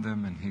warned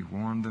them, and He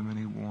warned them, and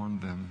He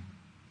warned them.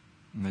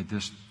 And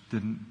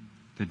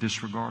they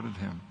disregarded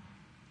Him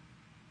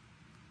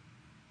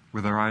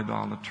with their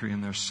idolatry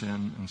and their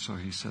sin. And so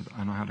He said,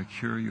 I know how to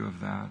cure you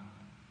of that.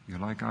 You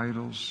like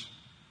idols?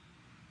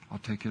 I'll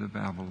take you to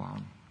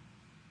Babylon,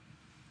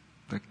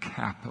 the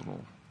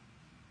capital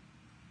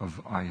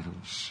of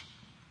idols.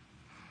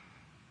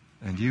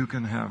 And you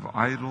can have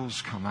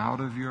idols come out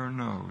of your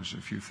nose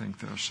if you think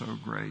they're so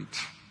great.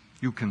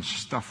 You can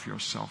stuff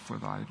yourself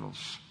with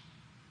idols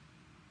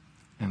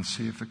and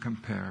see if it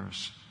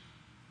compares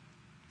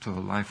to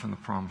the life and the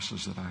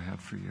promises that I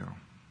have for you.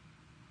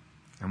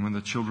 And when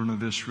the children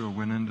of Israel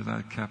went into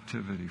that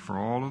captivity, for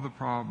all of the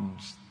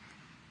problems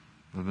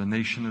that the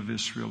nation of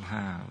Israel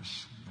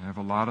has, they have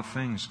a lot of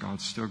things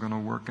God's still going to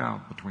work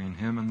out between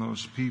Him and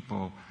those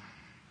people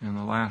in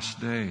the last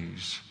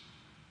days.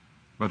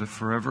 But it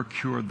forever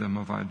cured them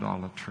of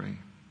idolatry.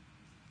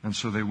 And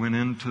so they went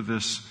into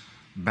this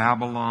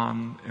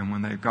Babylon, and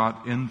when they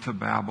got into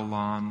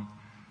Babylon,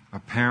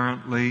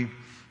 apparently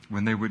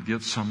when they would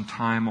get some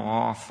time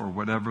off or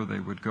whatever, they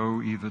would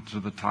go either to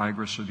the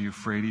Tigris or the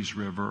Euphrates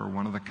River or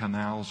one of the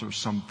canals or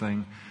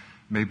something,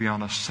 maybe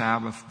on a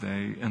Sabbath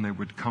day, and they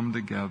would come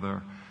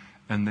together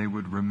and they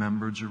would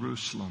remember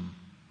Jerusalem,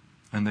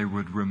 and they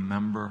would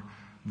remember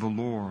the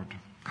Lord,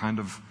 kind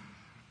of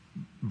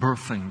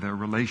birthing their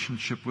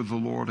relationship with the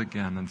Lord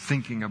again and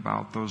thinking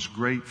about those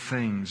great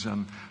things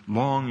and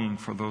longing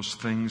for those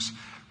things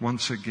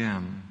once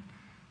again.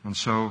 And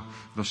so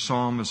the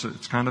psalm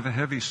it's kind of a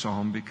heavy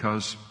psalm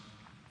because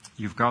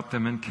you've got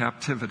them in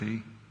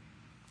captivity,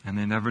 and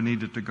they never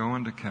needed to go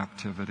into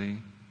captivity.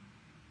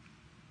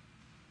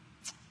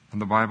 And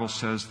the Bible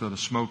says that a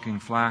smoking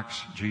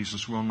flax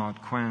Jesus will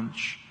not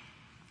quench,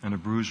 and a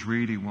bruised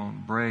reed He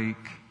won't break.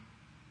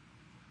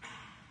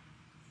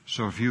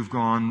 So if you've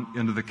gone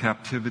into the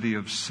captivity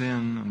of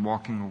sin and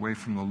walking away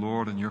from the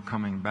Lord and you're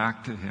coming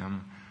back to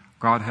Him,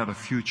 God had a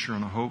future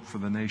and a hope for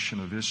the nation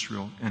of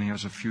Israel, and He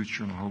has a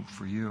future and a hope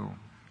for you.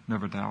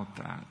 Never doubt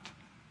that.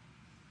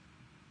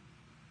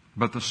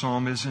 But the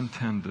psalm is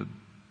intended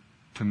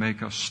to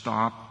make us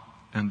stop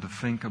and to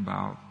think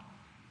about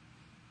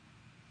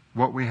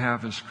what we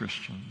have as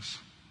Christians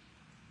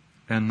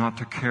and not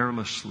to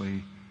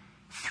carelessly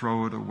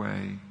throw it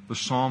away. The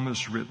psalm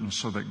is written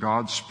so that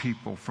God's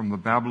people from the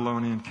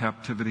Babylonian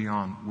captivity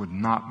on would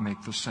not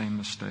make the same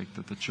mistake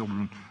that the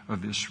children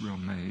of Israel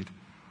made.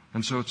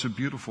 And so it's a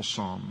beautiful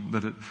psalm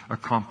that it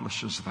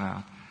accomplishes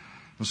that.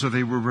 And so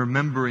they were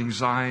remembering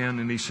Zion,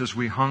 and he says,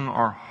 we hung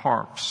our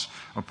harps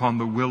upon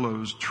the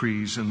willows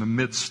trees in the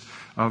midst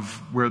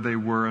of where they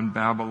were in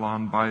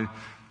Babylon by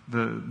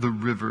the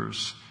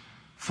rivers.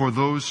 For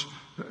these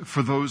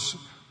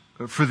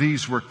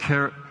were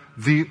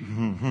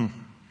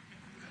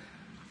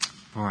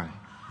boy,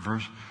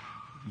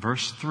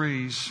 verse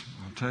 3s,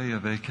 I'll tell you,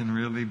 they can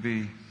really be.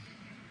 It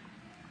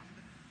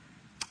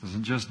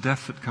isn't just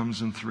death that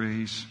comes in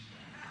threes.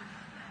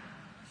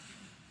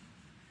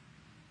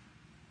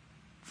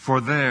 For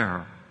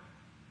there,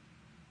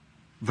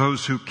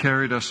 those who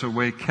carried us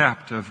away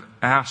captive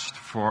asked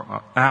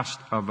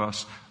of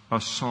us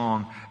a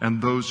song,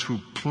 and those who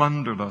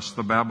plundered us,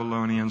 the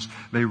Babylonians,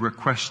 they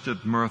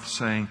requested mirth,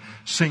 saying,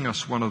 sing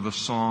us one of the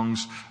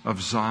songs of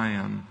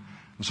Zion.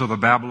 And so the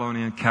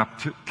Babylonian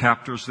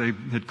captors, they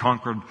had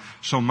conquered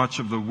so much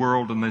of the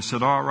world, and they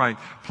said, all right,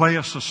 play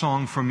us a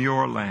song from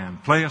your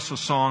land. Play us a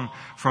song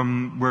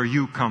from where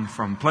you come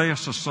from. Play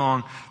us a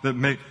song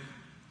that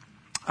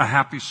a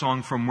happy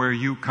song from where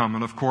you come.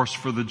 And of course,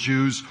 for the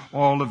Jews,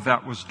 all of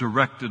that was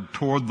directed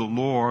toward the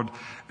Lord.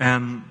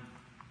 And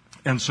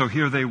so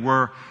here they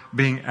were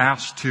being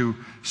asked to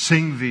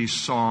sing these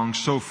songs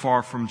so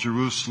far from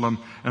Jerusalem,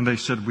 and they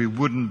said we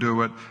wouldn't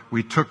do it.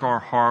 We took our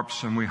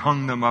harps and we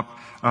hung them up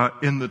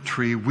in the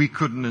tree. We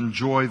couldn't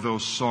enjoy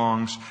those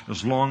songs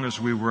as long as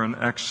we were in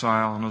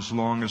exile and as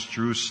long as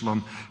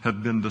Jerusalem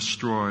had been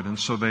destroyed. And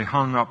so they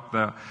hung up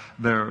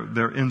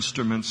their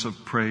instruments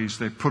of praise.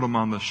 They put them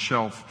on the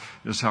shelf,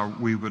 is how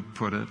we would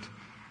put it.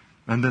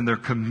 And then their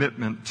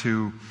commitment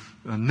to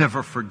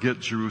never forget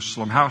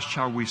Jerusalem. How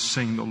shall we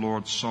sing the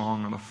Lord's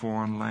song in a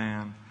foreign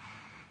land?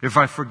 If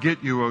I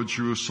forget you, O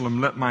Jerusalem,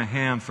 let my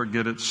hand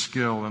forget its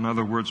skill. In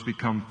other words,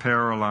 become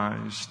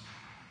paralyzed.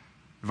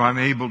 If I'm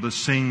able to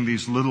sing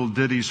these little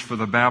ditties for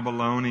the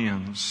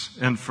Babylonians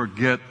and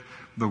forget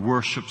the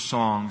worship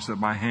songs that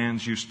my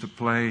hands used to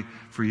play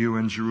for you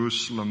in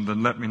Jerusalem,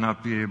 then let me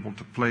not be able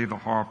to play the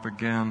harp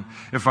again.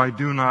 If I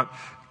do not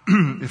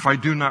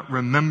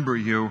remember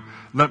you,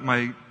 let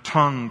my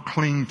tongue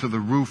cling to the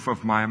roof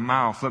of my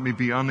mouth. Let me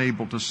be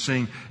unable to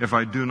sing if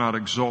I do not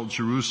exalt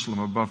Jerusalem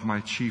above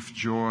my chief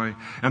joy.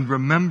 And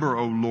remember,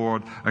 O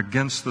Lord,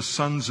 against the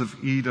sons of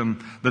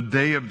Edom, the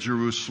day of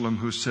Jerusalem,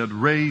 who said,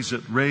 raise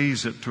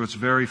it to its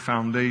very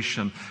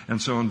foundation.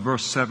 And so in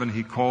verse 7,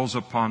 he calls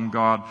upon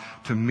God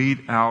to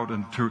mete out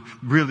and to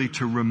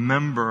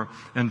remember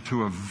and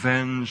to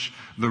avenge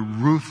the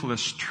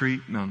ruthless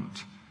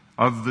treatment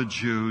of the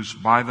Jews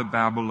by the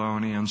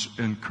Babylonians,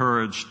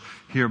 encouraged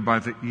here by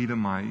the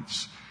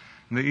Edomites.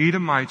 And the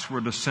Edomites were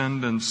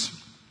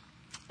descendants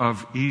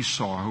of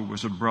Esau, who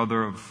was a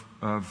brother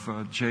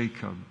of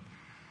Jacob.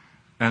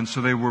 And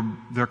so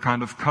they're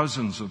kind of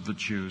cousins of the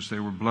Jews. They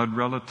were blood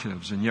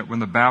relatives. And yet when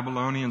the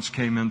Babylonians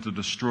came in to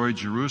destroy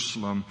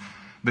Jerusalem,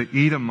 the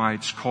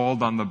Edomites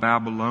called on the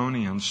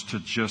Babylonians to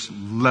just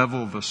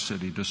level the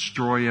city,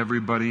 destroy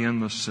everybody in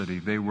the city.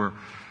 It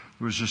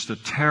was just a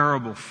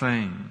terrible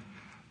thing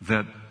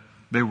that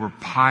they were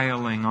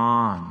piling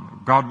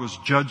on. God was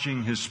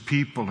judging His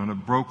people, and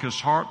it broke His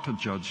heart to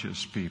judge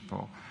His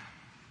people.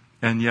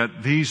 And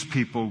yet these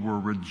people were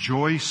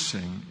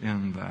rejoicing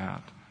in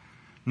that.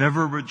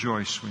 Never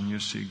rejoice when you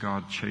see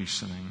God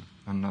chastening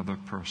another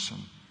person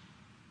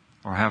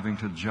or having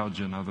to judge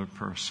another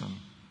person.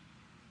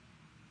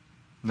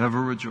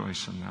 Never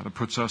rejoice in that. It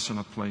puts us in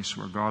a place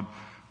where God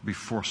will be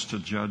forced to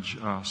judge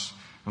us.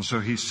 And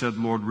so he said,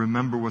 Lord,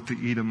 remember what the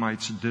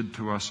Edomites did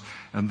to us.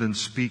 And then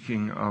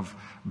speaking of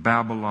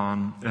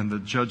Babylon and the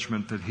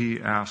judgment that he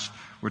asked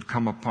would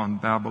come upon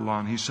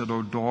Babylon, he said,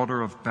 O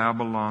daughter of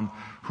Babylon,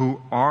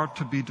 who are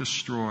to be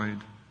destroyed,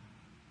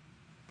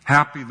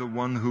 happy the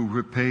one who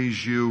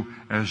repays you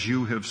as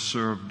you have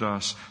served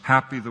us.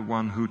 Happy the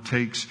one who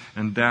takes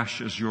and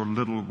dashes your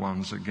little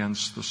ones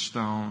against the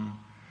stone.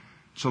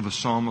 So the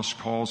psalmist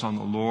calls on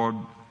the Lord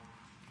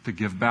to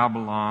give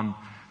Babylon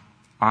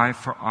eye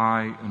for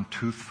eye and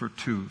tooth for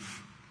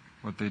tooth,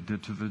 what they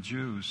did to the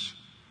Jews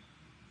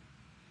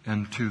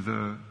and to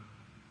the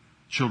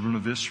children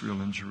of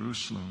Israel in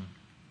Jerusalem.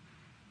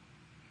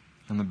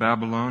 And the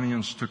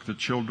Babylonians took the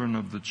children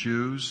of the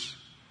Jews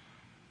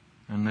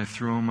and they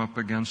threw them up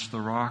against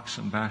the rocks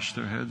and bashed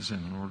their heads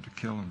in order to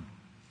kill them,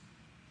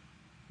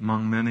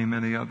 among many,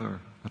 many other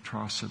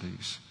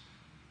atrocities.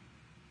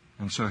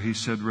 And so he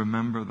said,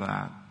 remember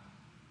that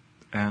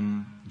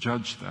and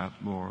judge that,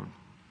 Lord.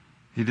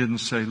 He didn't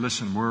say,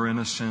 listen, we're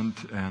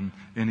innocent and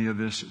any of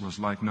this. It was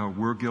like, no,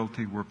 we're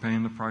guilty. We're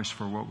paying the price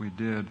for what we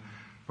did.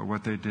 But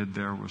what they did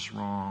there was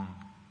wrong,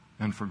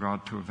 and for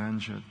God to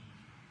avenge it.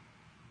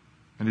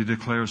 And he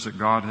declares that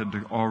God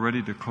had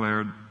already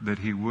declared that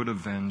he would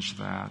avenge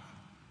that.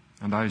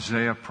 And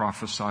Isaiah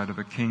prophesied of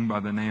a king by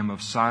the name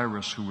of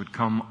Cyrus who would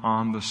come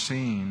on the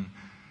scene,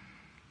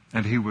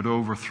 and he would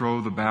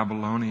overthrow the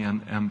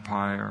Babylonian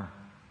Empire.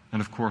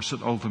 And of course,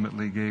 it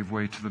ultimately gave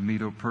way to the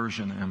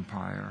Medo-Persian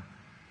Empire.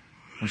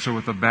 And so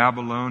with the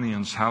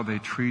Babylonians, how they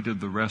treated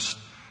the rest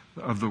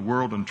of the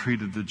world and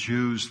treated the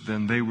Jews,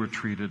 then they were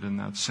treated in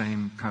that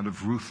same kind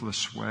of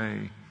ruthless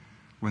way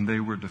when they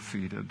were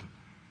defeated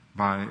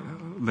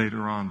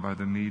later on by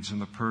the Medes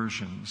and the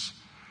Persians.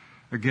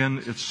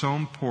 Again, it's so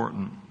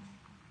important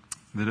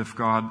that if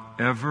God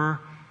ever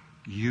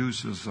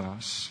uses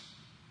us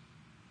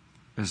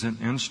as an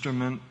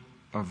instrument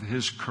of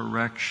his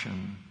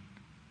correction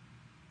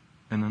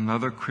in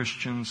another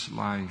Christian's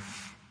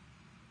life,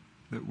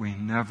 that we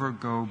never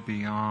go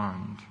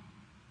beyond,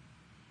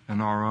 in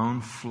our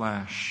own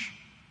flesh,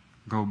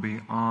 go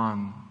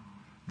beyond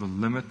the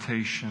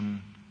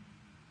limitation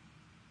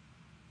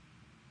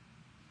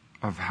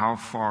of how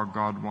far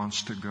God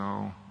wants to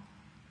go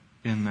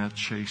in that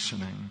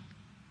chastening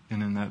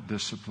and in that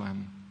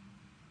discipline.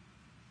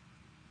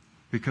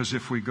 Because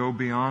if we go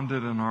beyond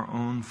it in our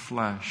own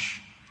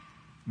flesh,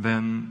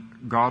 then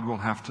God will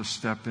have to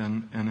step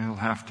in and he'll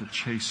have to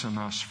chasten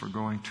us for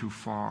going too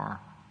far.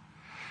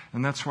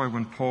 And that's why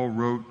when Paul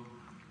wrote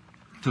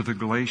to the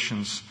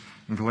Galatians,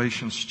 in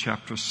Galatians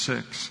chapter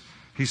 6,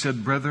 he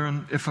said,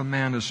 brethren, if a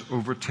man is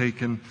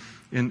overtaken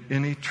in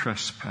any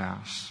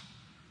trespass,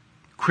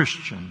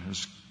 Christian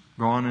has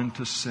gone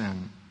into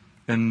sin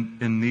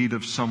and in need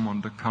of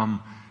someone to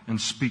come and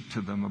speak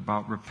to them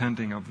about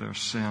repenting of their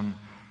sin.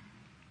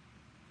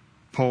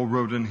 Paul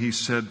wrote and he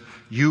said,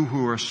 you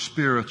who are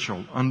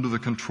spiritual, under the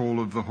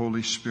control of the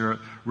Holy Spirit,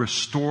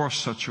 restore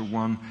such a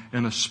one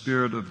in a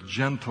spirit of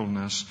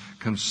gentleness,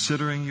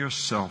 considering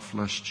yourself,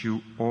 lest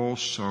you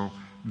also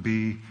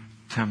be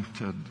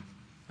tempted.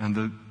 And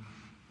the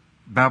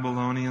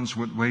Babylonians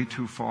went way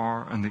too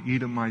far, and the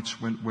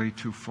Edomites went way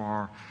too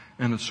far,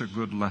 and it's a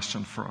good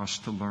lesson for us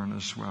to learn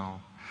as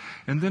well.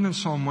 And then in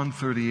Psalm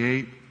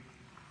 138,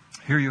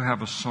 here you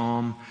have a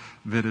psalm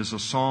that is a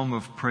psalm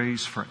of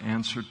praise for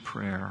answered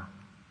prayer.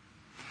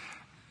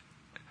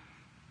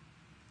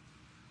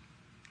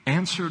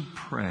 Answered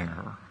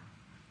prayer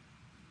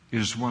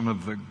is one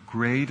of the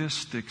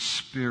greatest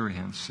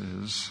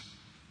experiences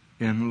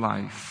in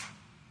life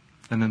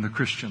and in the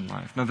Christian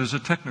life. Now, there's a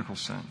technical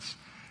sense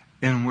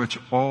in which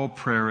all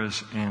prayer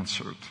is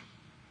answered.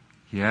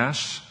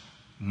 Yes,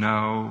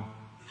 no,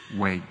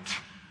 wait.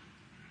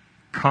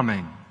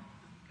 Coming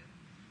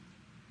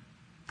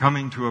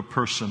to a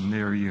person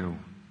near you.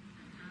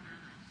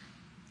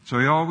 So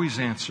he always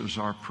answers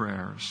our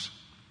prayers.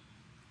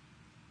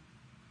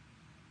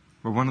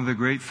 But one of the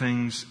great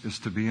things is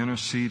to be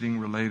interceding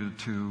related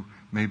to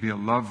maybe a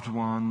loved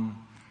one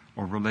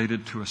or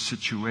related to a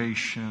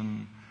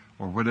situation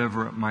or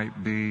whatever it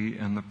might be,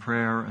 and the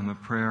prayer and the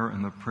prayer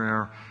and the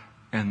prayer,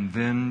 and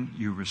then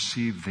you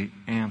receive the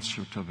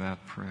answer to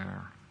that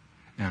prayer.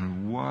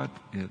 And what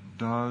it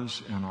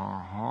does in our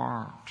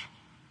heart,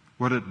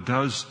 what it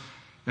does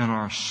in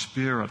our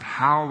spirit,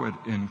 how it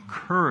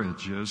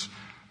encourages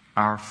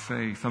our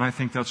faith. And I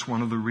think that's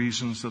one of the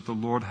reasons that the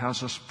Lord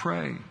has us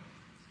pray,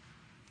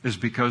 is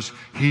because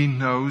he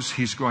knows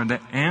he's going to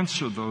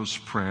answer those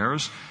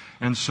prayers.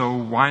 And so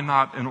why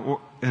not,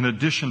 in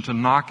addition to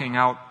knocking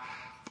out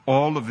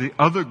all of the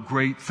other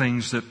great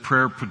things that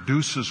prayer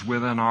produces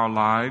within our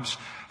lives,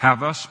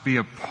 have us be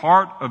a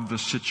part of the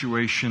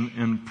situation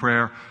in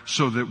prayer,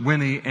 so that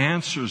when he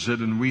answers it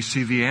and we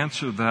see the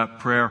answer to that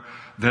prayer,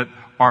 that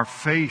our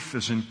faith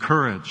is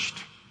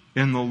encouraged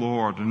in the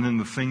Lord and in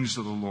the things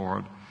of the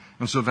Lord.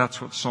 And so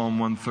that's what Psalm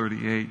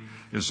 138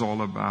 is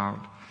all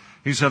about.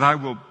 He said, I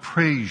will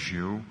praise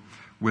you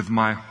with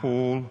my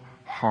whole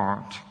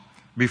heart.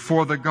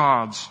 Before the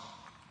gods,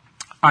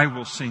 I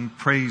will sing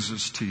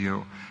praises to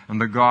you. And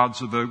the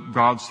gods are the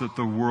gods that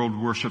the world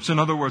worships. In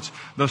other words,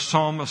 the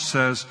psalmist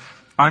says,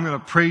 I'm going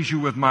to praise you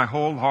with my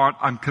whole heart.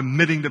 I'm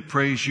committing to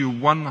praise you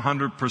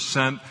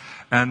 100%.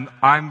 And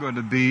I'm going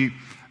to be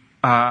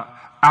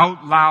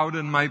out loud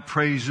in my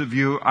praise of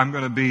you. I'm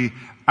going to be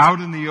out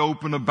in the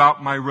open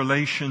about my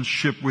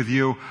relationship with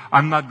you.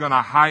 I'm not going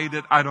to hide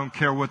it. I don't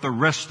care what the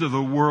rest of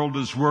the world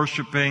is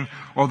worshiping,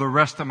 or the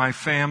rest of my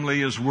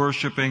family is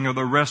worshiping, or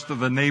the rest of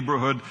the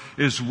neighborhood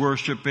is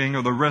worshiping,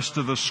 or the rest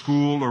of the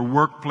school or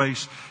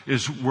workplace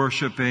is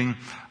worshiping.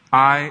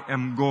 I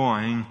am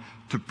going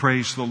to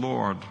praise the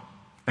Lord,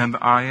 and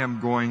I am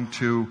going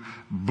to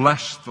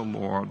bless the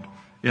Lord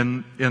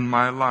in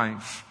my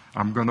life.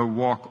 I'm going to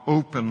walk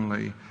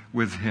openly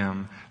with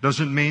him.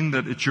 Doesn't mean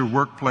that at your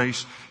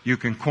workplace you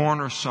can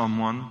corner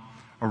someone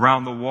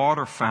around the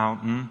water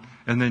fountain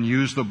and then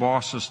use the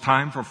boss's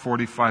time for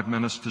 45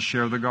 minutes to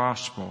share the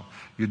gospel.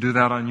 You do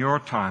that on your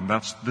time.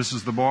 This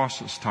is the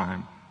boss's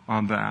time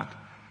on that.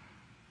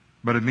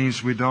 But it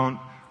means we don't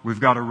we've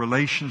got a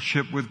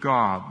relationship with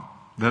God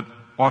that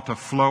ought to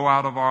flow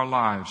out of our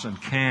lives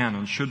and can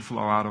and should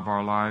flow out of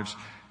our lives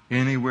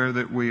anywhere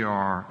that we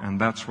are.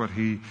 And that's what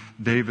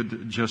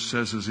David just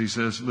says, as he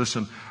says,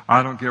 listen,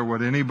 I don't care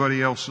what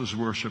anybody else is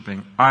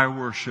worshiping. I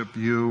worship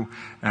you,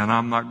 and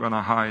I'm not going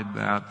to hide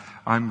that.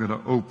 I'm going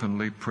to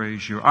openly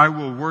praise you. I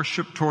will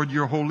worship toward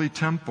your holy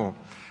temple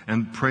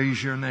and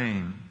praise your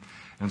name.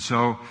 And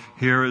so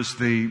here is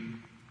David,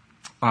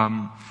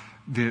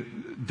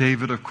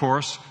 of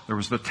course, there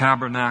was the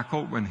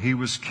tabernacle when he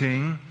was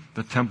king.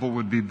 The temple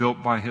would be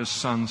built by his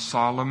son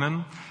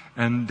Solomon.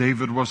 And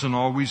David wasn't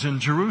always in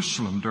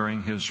Jerusalem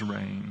during his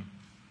reign.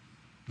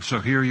 So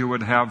here you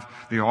would have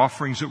the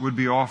offerings that would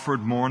be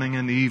offered morning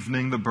and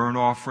evening, the burnt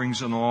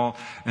offerings and all,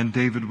 and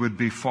David would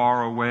be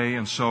far away.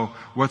 And so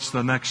what's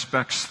the next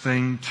best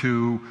thing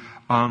to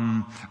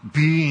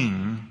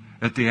being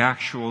at the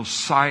actual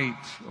site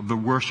of the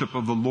worship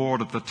of the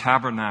Lord at the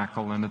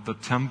tabernacle and at the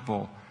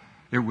temple?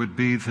 It would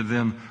be to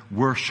then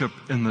worship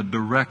in the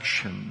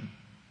direction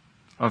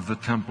of the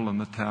temple and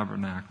the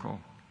tabernacle.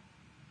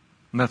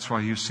 And that's why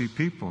you see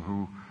people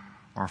who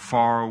are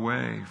far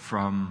away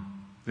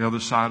from the other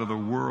side of the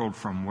world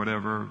from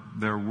whatever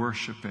they're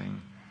worshiping.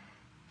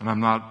 And I'm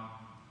not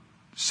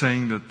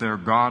saying that their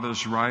God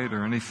is right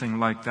or anything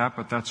like that,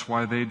 but that's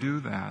why they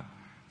do that.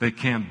 They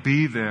can't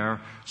be there,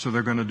 so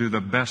they're going to do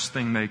the best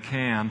thing they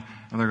can,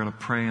 and they're going to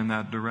pray in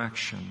that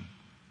direction.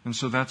 And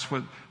so that's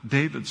what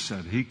David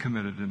said he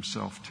committed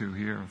himself to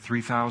here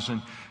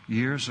 3,000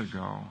 years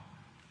ago.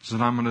 So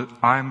that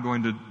I'm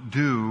going to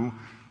do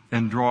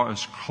and draw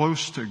as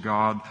close to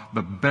God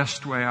the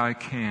best way I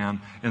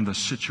can in the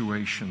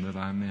situation that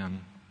I'm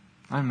in.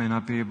 I may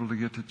not be able to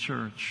get to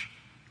church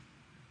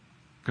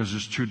because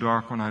it's too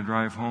dark when I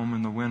drive home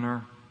in the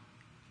winter,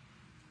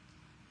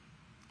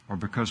 or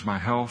because my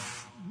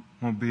health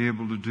won't be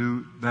able to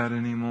do that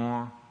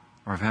anymore,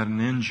 or I've had an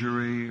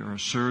injury or a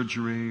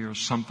surgery or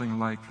something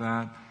like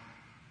that.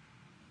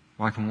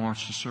 Well, I can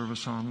watch the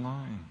service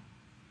online.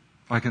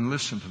 I can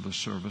listen to the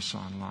service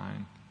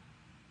online.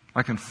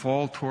 I can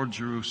fall toward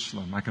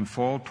Jerusalem. I can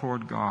fall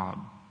toward God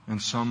in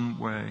some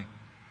way.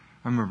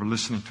 I remember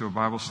listening to a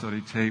Bible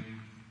study tape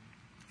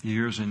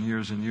years and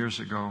years and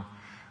years ago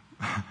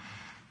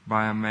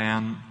by a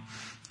man,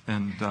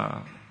 and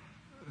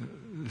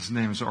his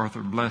name is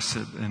Arthur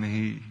Blessed, and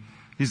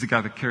he's the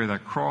guy that carried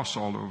that cross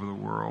all over the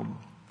world.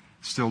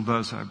 Still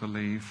does, I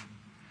believe.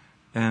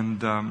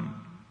 And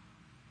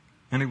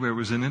anyway, it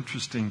was an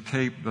interesting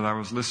tape that I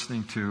was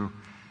listening to,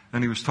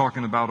 and he was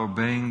talking about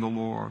obeying the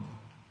Lord.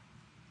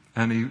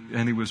 And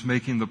he was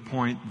making the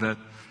point that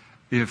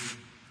if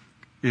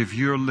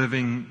you're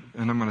living,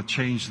 and I'm going to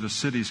change the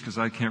cities because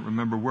I can't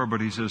remember where,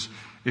 but he says,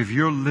 if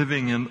you're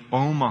living in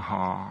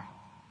Omaha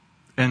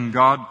and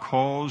God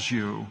calls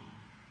you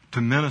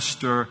to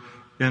minister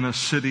in a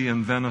city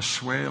in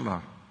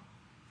Venezuela,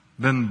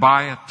 then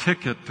buy a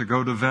ticket to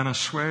go to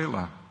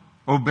Venezuela.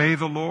 Obey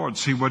the Lord.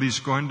 See what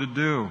He's going to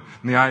do.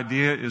 And the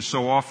idea is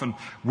so often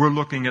we're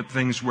looking at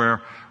things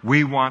where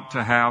we want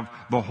to have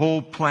the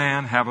whole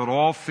plan, have it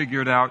all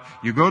figured out.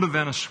 You go to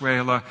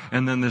Venezuela,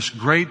 and then this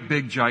great,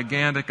 big,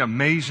 gigantic,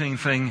 amazing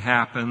thing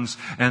happens.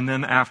 And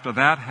then after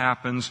that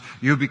happens,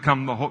 you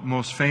become the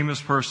most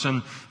famous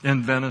person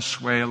in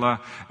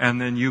Venezuela, and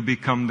then you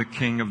become the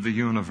king of the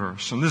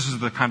universe. And this is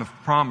the kind of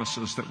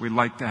promises that we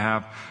like to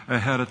have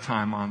ahead of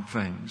time on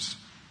things.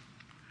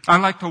 I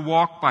like to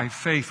walk by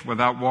faith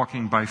without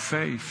walking by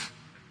faith.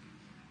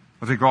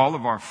 I think all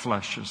of our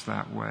flesh is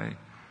that way.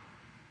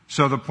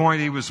 So the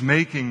point he was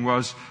making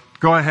was,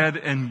 go ahead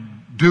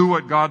and do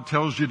what God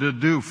tells you to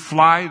do.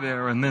 Fly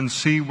there and then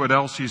see what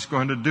else He's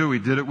going to do. He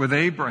did it with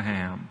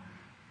Abraham.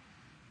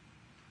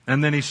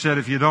 And then he said,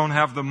 if you don't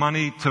have the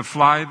money to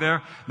fly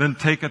there, then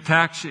take a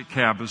taxi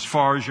cab as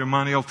far as your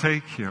money will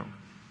take you.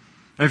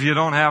 If you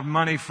don't have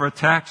money for a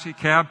taxi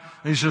cab,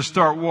 he says,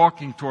 start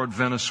walking toward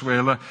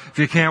Venezuela. If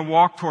you can't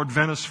walk toward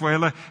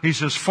Venezuela, he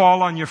says,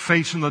 fall on your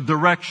face in the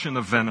direction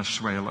of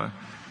Venezuela.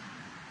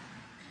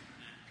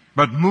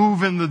 But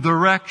move in the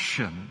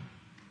direction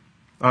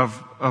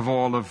of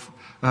all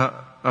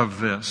of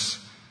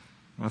this.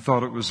 I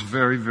thought it was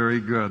very, very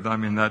good. I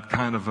mean, that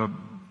kind of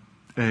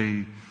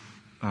a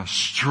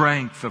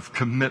strength of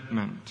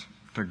commitment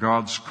to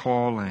God's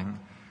calling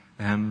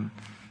and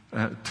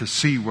to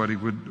see what he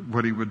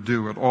would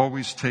do. It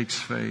always takes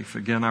faith.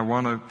 Again, I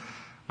want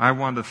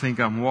to think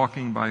I'm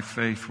walking by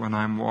faith when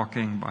I'm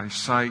walking by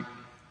sight.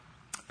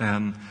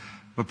 And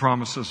the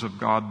promises of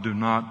God do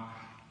not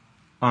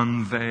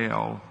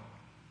unveil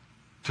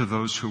to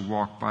those who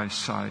walk by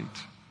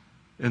sight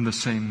in the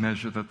same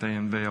measure that they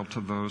unveil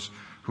to those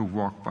who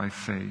walk by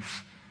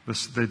faith.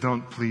 They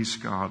don't please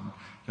God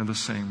in the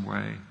same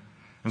way.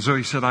 And so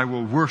he said, I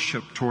will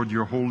worship toward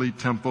your holy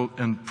temple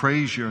and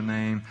praise your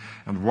name.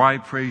 And why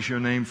praise your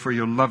name? For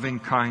your loving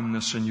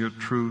kindness and your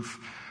truth.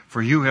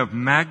 For you have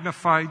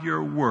magnified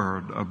your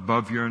word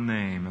above your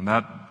name.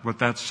 And what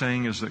that's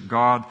saying is that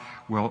God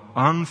will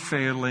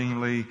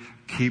unfailingly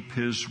keep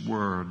His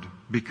word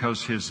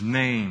because His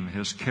name,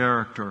 His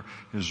character,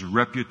 His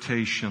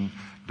reputation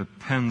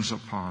depends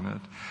upon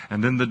it.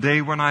 And in the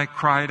day when I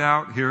cried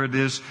out, here it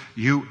is,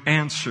 you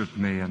answered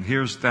me. And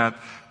here's that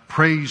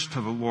praise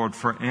to the Lord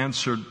for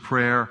answered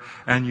prayer.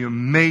 And you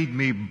made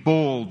me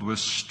bold with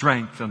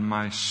strength in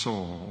my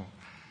soul.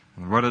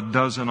 And what it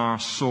does in our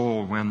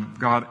soul when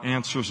God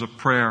answers a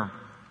prayer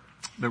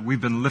that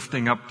we've been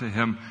lifting up to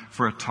Him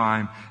for a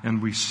time,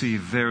 and we see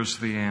there's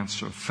the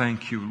answer.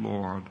 Thank you,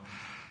 Lord.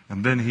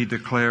 And then he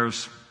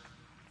declares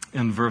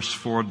in verse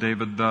 4,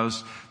 David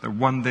does, that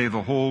one day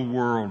the whole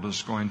world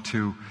is going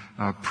to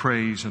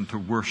praise and to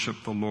worship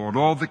the Lord.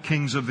 All the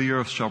kings of the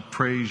earth shall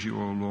praise you,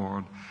 O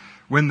Lord,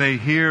 when they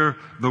hear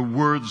the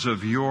words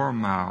of your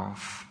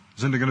mouth.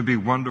 Isn't it going to be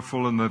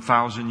wonderful in the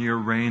 1,000-year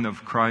reign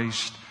of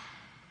Christ?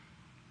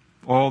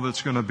 All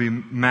that's going to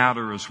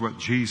matter is what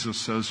Jesus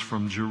says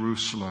from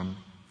Jerusalem.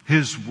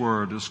 His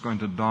word is going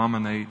to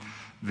dominate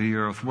the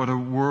earth. What a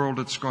world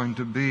it's going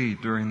to be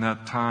during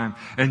that time.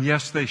 And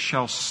yes, they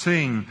shall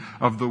sing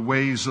of the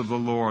ways of the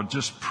Lord,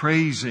 just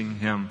praising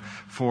Him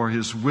for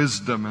His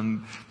wisdom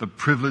and the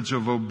privilege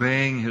of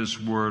obeying His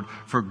word.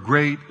 For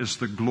great is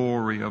the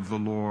glory of the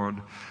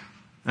Lord.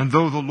 And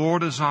though the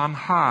Lord is on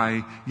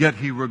high, yet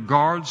He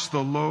regards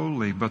the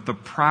lowly, but the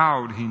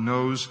proud He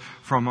knows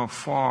from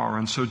afar.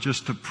 And so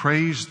just to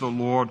praise the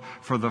Lord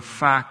for the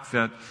fact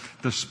that,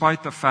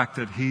 despite the fact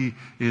that He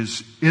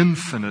is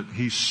infinite,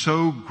 He's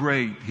so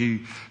great,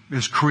 He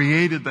has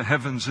created the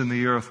heavens and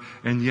the earth,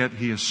 and yet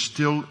He is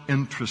still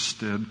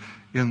interested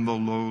in the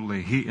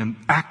lowly. He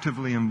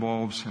actively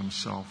involves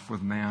Himself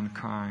with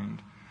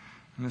mankind.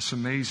 And it's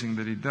amazing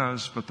that He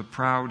does, but the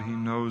proud He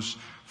knows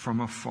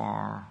from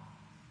afar.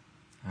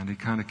 And He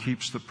kind of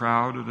keeps the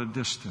proud at a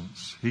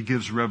distance. He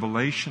gives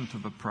revelation to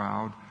the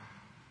proud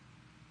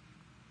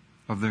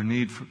of their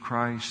need for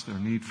Christ, their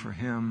need for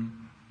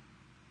Him.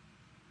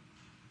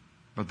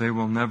 But they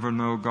will never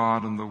know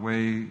God in the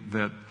way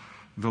that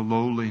the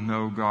lowly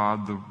know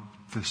God,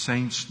 the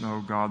saints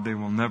know God. They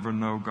will never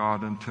know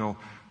God until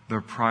their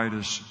pride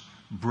is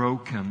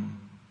broken,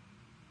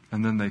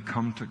 and then they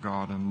come to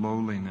God in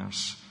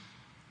lowliness.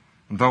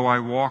 And though I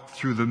walk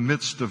through the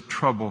midst of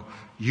trouble,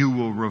 you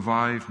will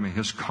revive me.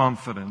 His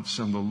confidence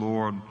in the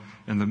Lord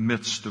in the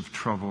midst of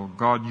trouble.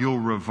 God, you'll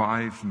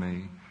revive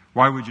me.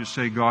 Why would you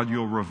say, God,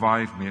 you'll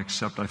revive me,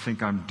 except I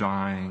think I'm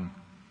dying?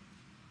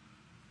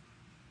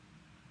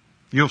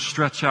 You'll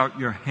stretch out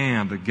your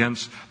hand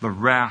against the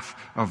wrath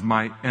of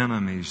my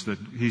enemies. That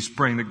he's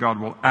praying that God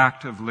will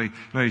actively,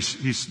 no,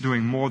 he's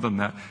doing more than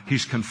that.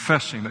 He's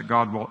confessing that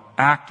God will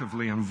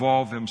actively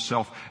involve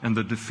Himself in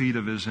the defeat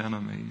of His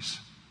enemies.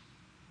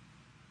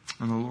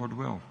 And the Lord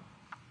will.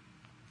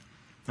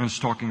 And it's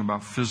talking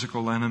about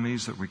physical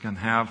enemies that we can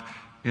have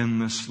in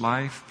this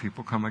life.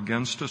 People come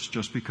against us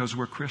just because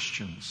we're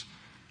Christians.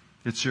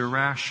 It's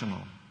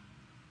irrational.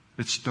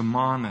 It's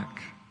demonic.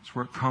 It's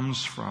where it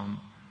comes from.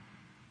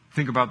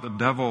 Think about the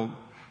devil.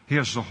 He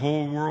has the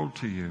whole world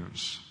to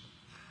use.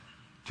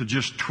 To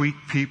just tweak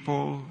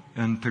people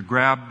and to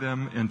grab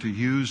them and to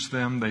use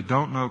them. They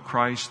don't know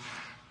Christ.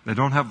 They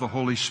don't have the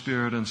Holy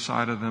Spirit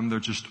inside of them. They're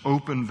just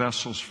open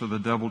vessels for the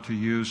devil to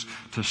use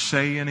to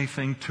say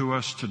anything to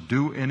us, to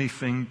do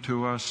anything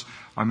to us.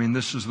 I mean,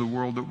 this is the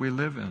world that we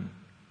live in.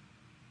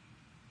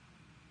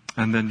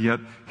 And then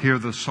yet, here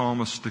the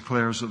psalmist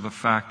declares of the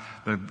fact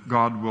that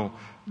God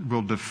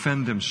will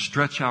defend him,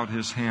 stretch out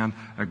His hand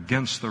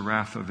against the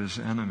wrath of His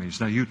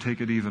enemies. Now you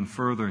take it even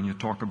further and you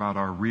talk about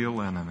our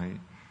real enemy.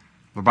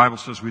 The Bible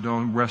says we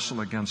don't wrestle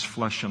against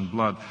flesh and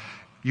blood.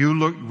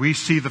 We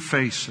see the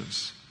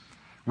faces.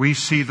 We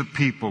see the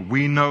people.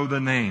 We know the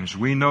names.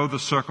 We know the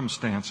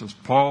circumstances.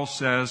 Paul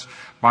says,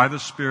 by the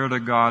Spirit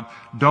of God,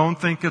 don't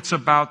think it's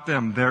about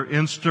them. They're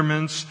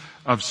instruments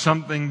of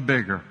something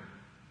bigger.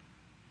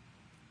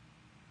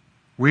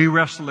 We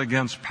wrestle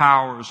against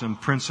powers and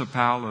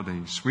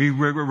principalities. We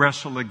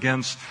wrestle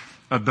against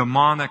a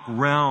demonic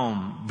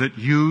realm that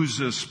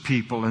uses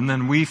people. And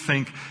then we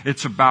think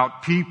it's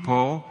about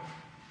people.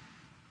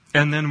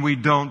 And then we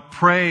don't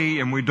pray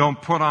and we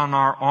don't put on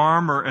our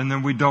armor and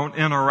then we don't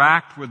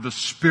interact with the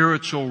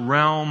spiritual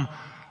realm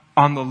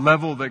on the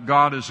level that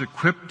God has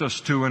equipped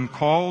us to and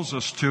calls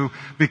us to,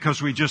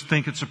 because we just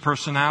think it's a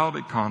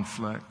personality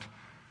conflict.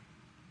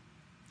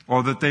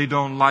 Or that they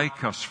don't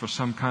like us for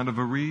some kind of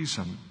a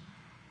reason.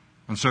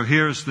 And so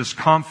here's this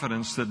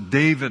confidence that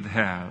David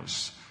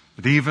has,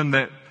 that even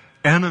the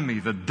enemy,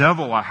 the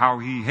devil, how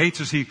he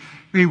hates us, he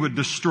would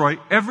destroy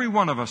every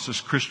one of us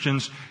as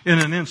Christians in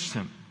an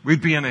instant.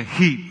 We'd be in a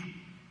heap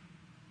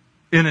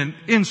in an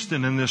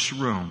instant in this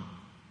room,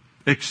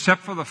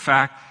 except for the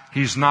fact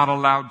he's not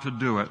allowed to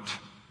do it.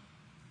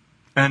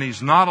 And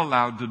he's not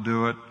allowed to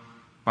do it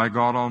by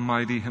God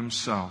Almighty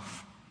Himself.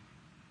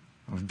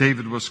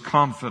 David was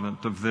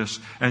confident of this.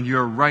 And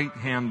your right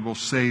hand will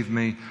save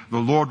me. The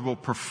Lord will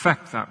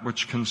perfect that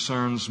which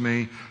concerns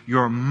me.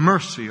 Your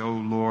mercy, O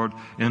Lord,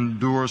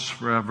 endures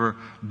forever.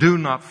 Do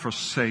not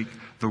forsake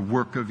the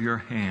work of your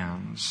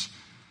hands.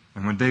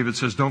 And when David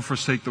says, don't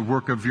forsake the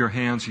work of your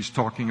hands, he's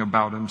talking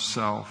about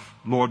himself.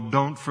 Lord,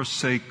 don't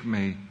forsake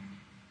me.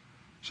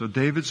 So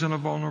David's in a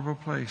vulnerable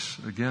place.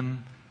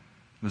 Again,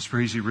 This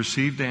praise, he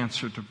received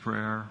answer to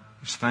prayer.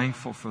 He's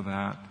thankful for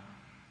that.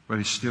 But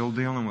he's still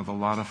dealing with a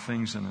lot of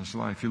things in his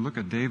life. You look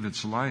at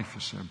David's life,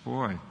 you say,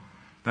 boy,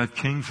 that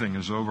king thing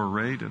is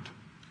overrated.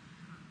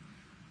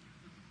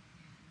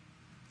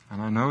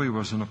 And I know he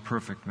wasn't a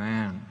perfect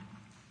man.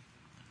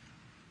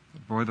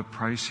 But boy, the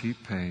price he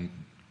paid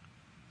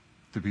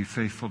to be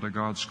faithful to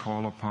God's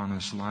call upon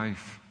his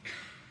life.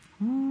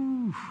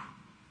 Woo!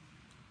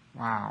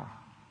 Wow.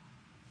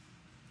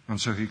 And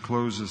so he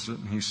closes it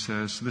and he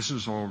says, this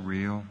is all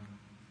real.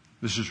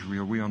 This is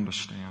real. We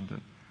understand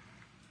it.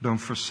 Don't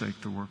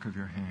forsake the work of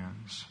your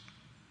hands.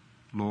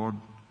 Lord,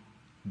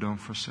 don't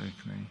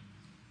forsake me.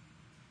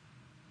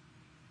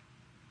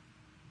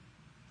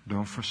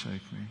 Don't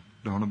forsake me.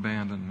 Don't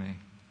abandon me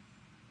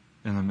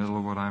in the middle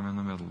of what I'm in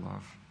the middle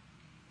of.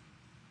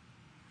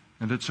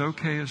 And it's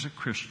okay as a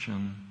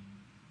Christian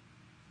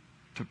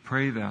to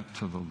pray that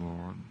to the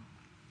Lord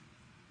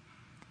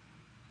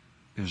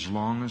as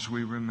long as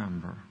we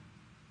remember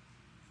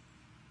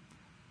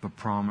the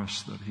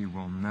promise that He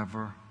will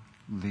never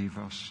leave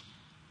us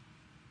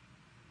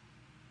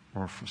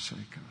or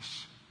forsake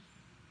us.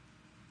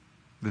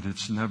 That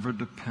it's never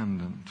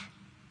dependent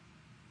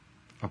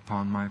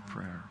upon my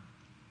prayer.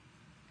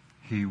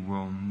 He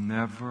will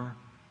never,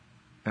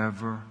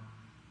 ever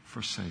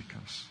forsake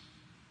us.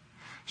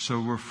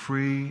 So we're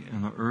free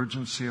in the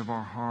urgency of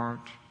our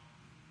heart,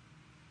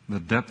 the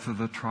depth of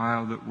the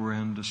trial that we're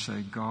in, to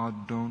say,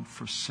 God, don't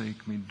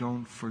forsake me.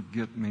 Don't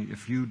forget me.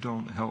 If you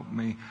don't help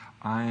me,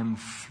 I am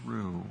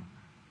through.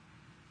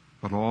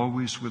 But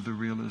always with the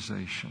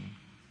realization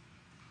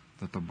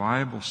that the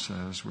Bible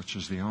says, which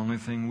is the only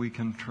thing we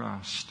can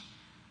trust,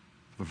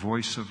 the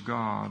voice of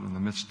God in the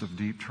midst of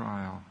deep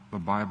trial, the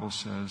Bible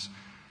says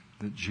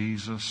that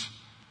Jesus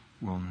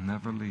will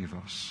never leave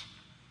us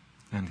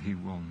and He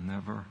will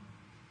never,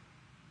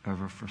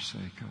 ever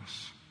forsake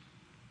us.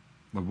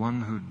 The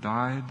one who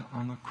died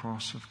on the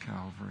cross of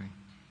Calvary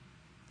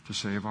to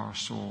save our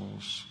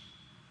souls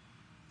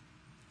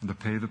and to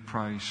pay the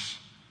price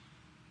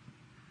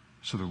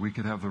so that we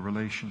could have the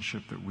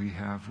relationship that we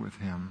have with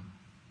Him.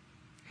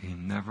 He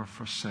never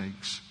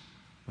forsakes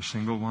a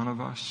single one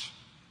of us,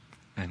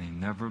 and He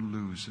never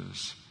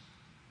loses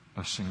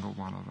a single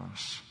one of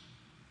us.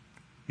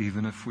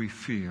 Even if we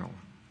feel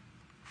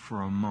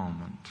for a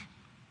moment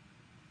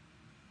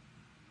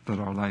that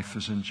our life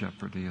is in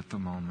jeopardy at the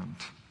moment,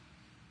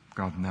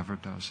 God never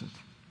does it.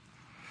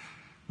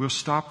 We'll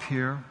stop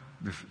here.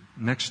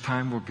 Next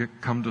time we'll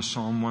come to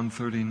Psalm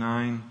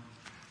 139,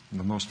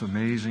 the most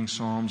amazing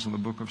psalms in the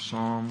book of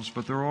Psalms,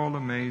 but they're all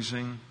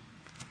amazing.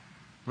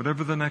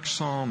 Whatever the next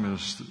psalm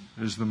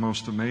is the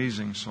most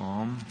amazing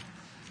psalm,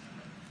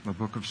 the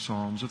book of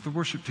Psalms. If the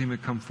worship team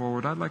would come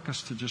forward, I'd like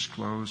us to just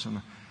close in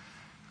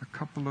a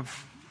couple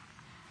of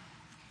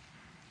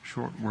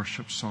short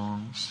worship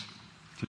songs.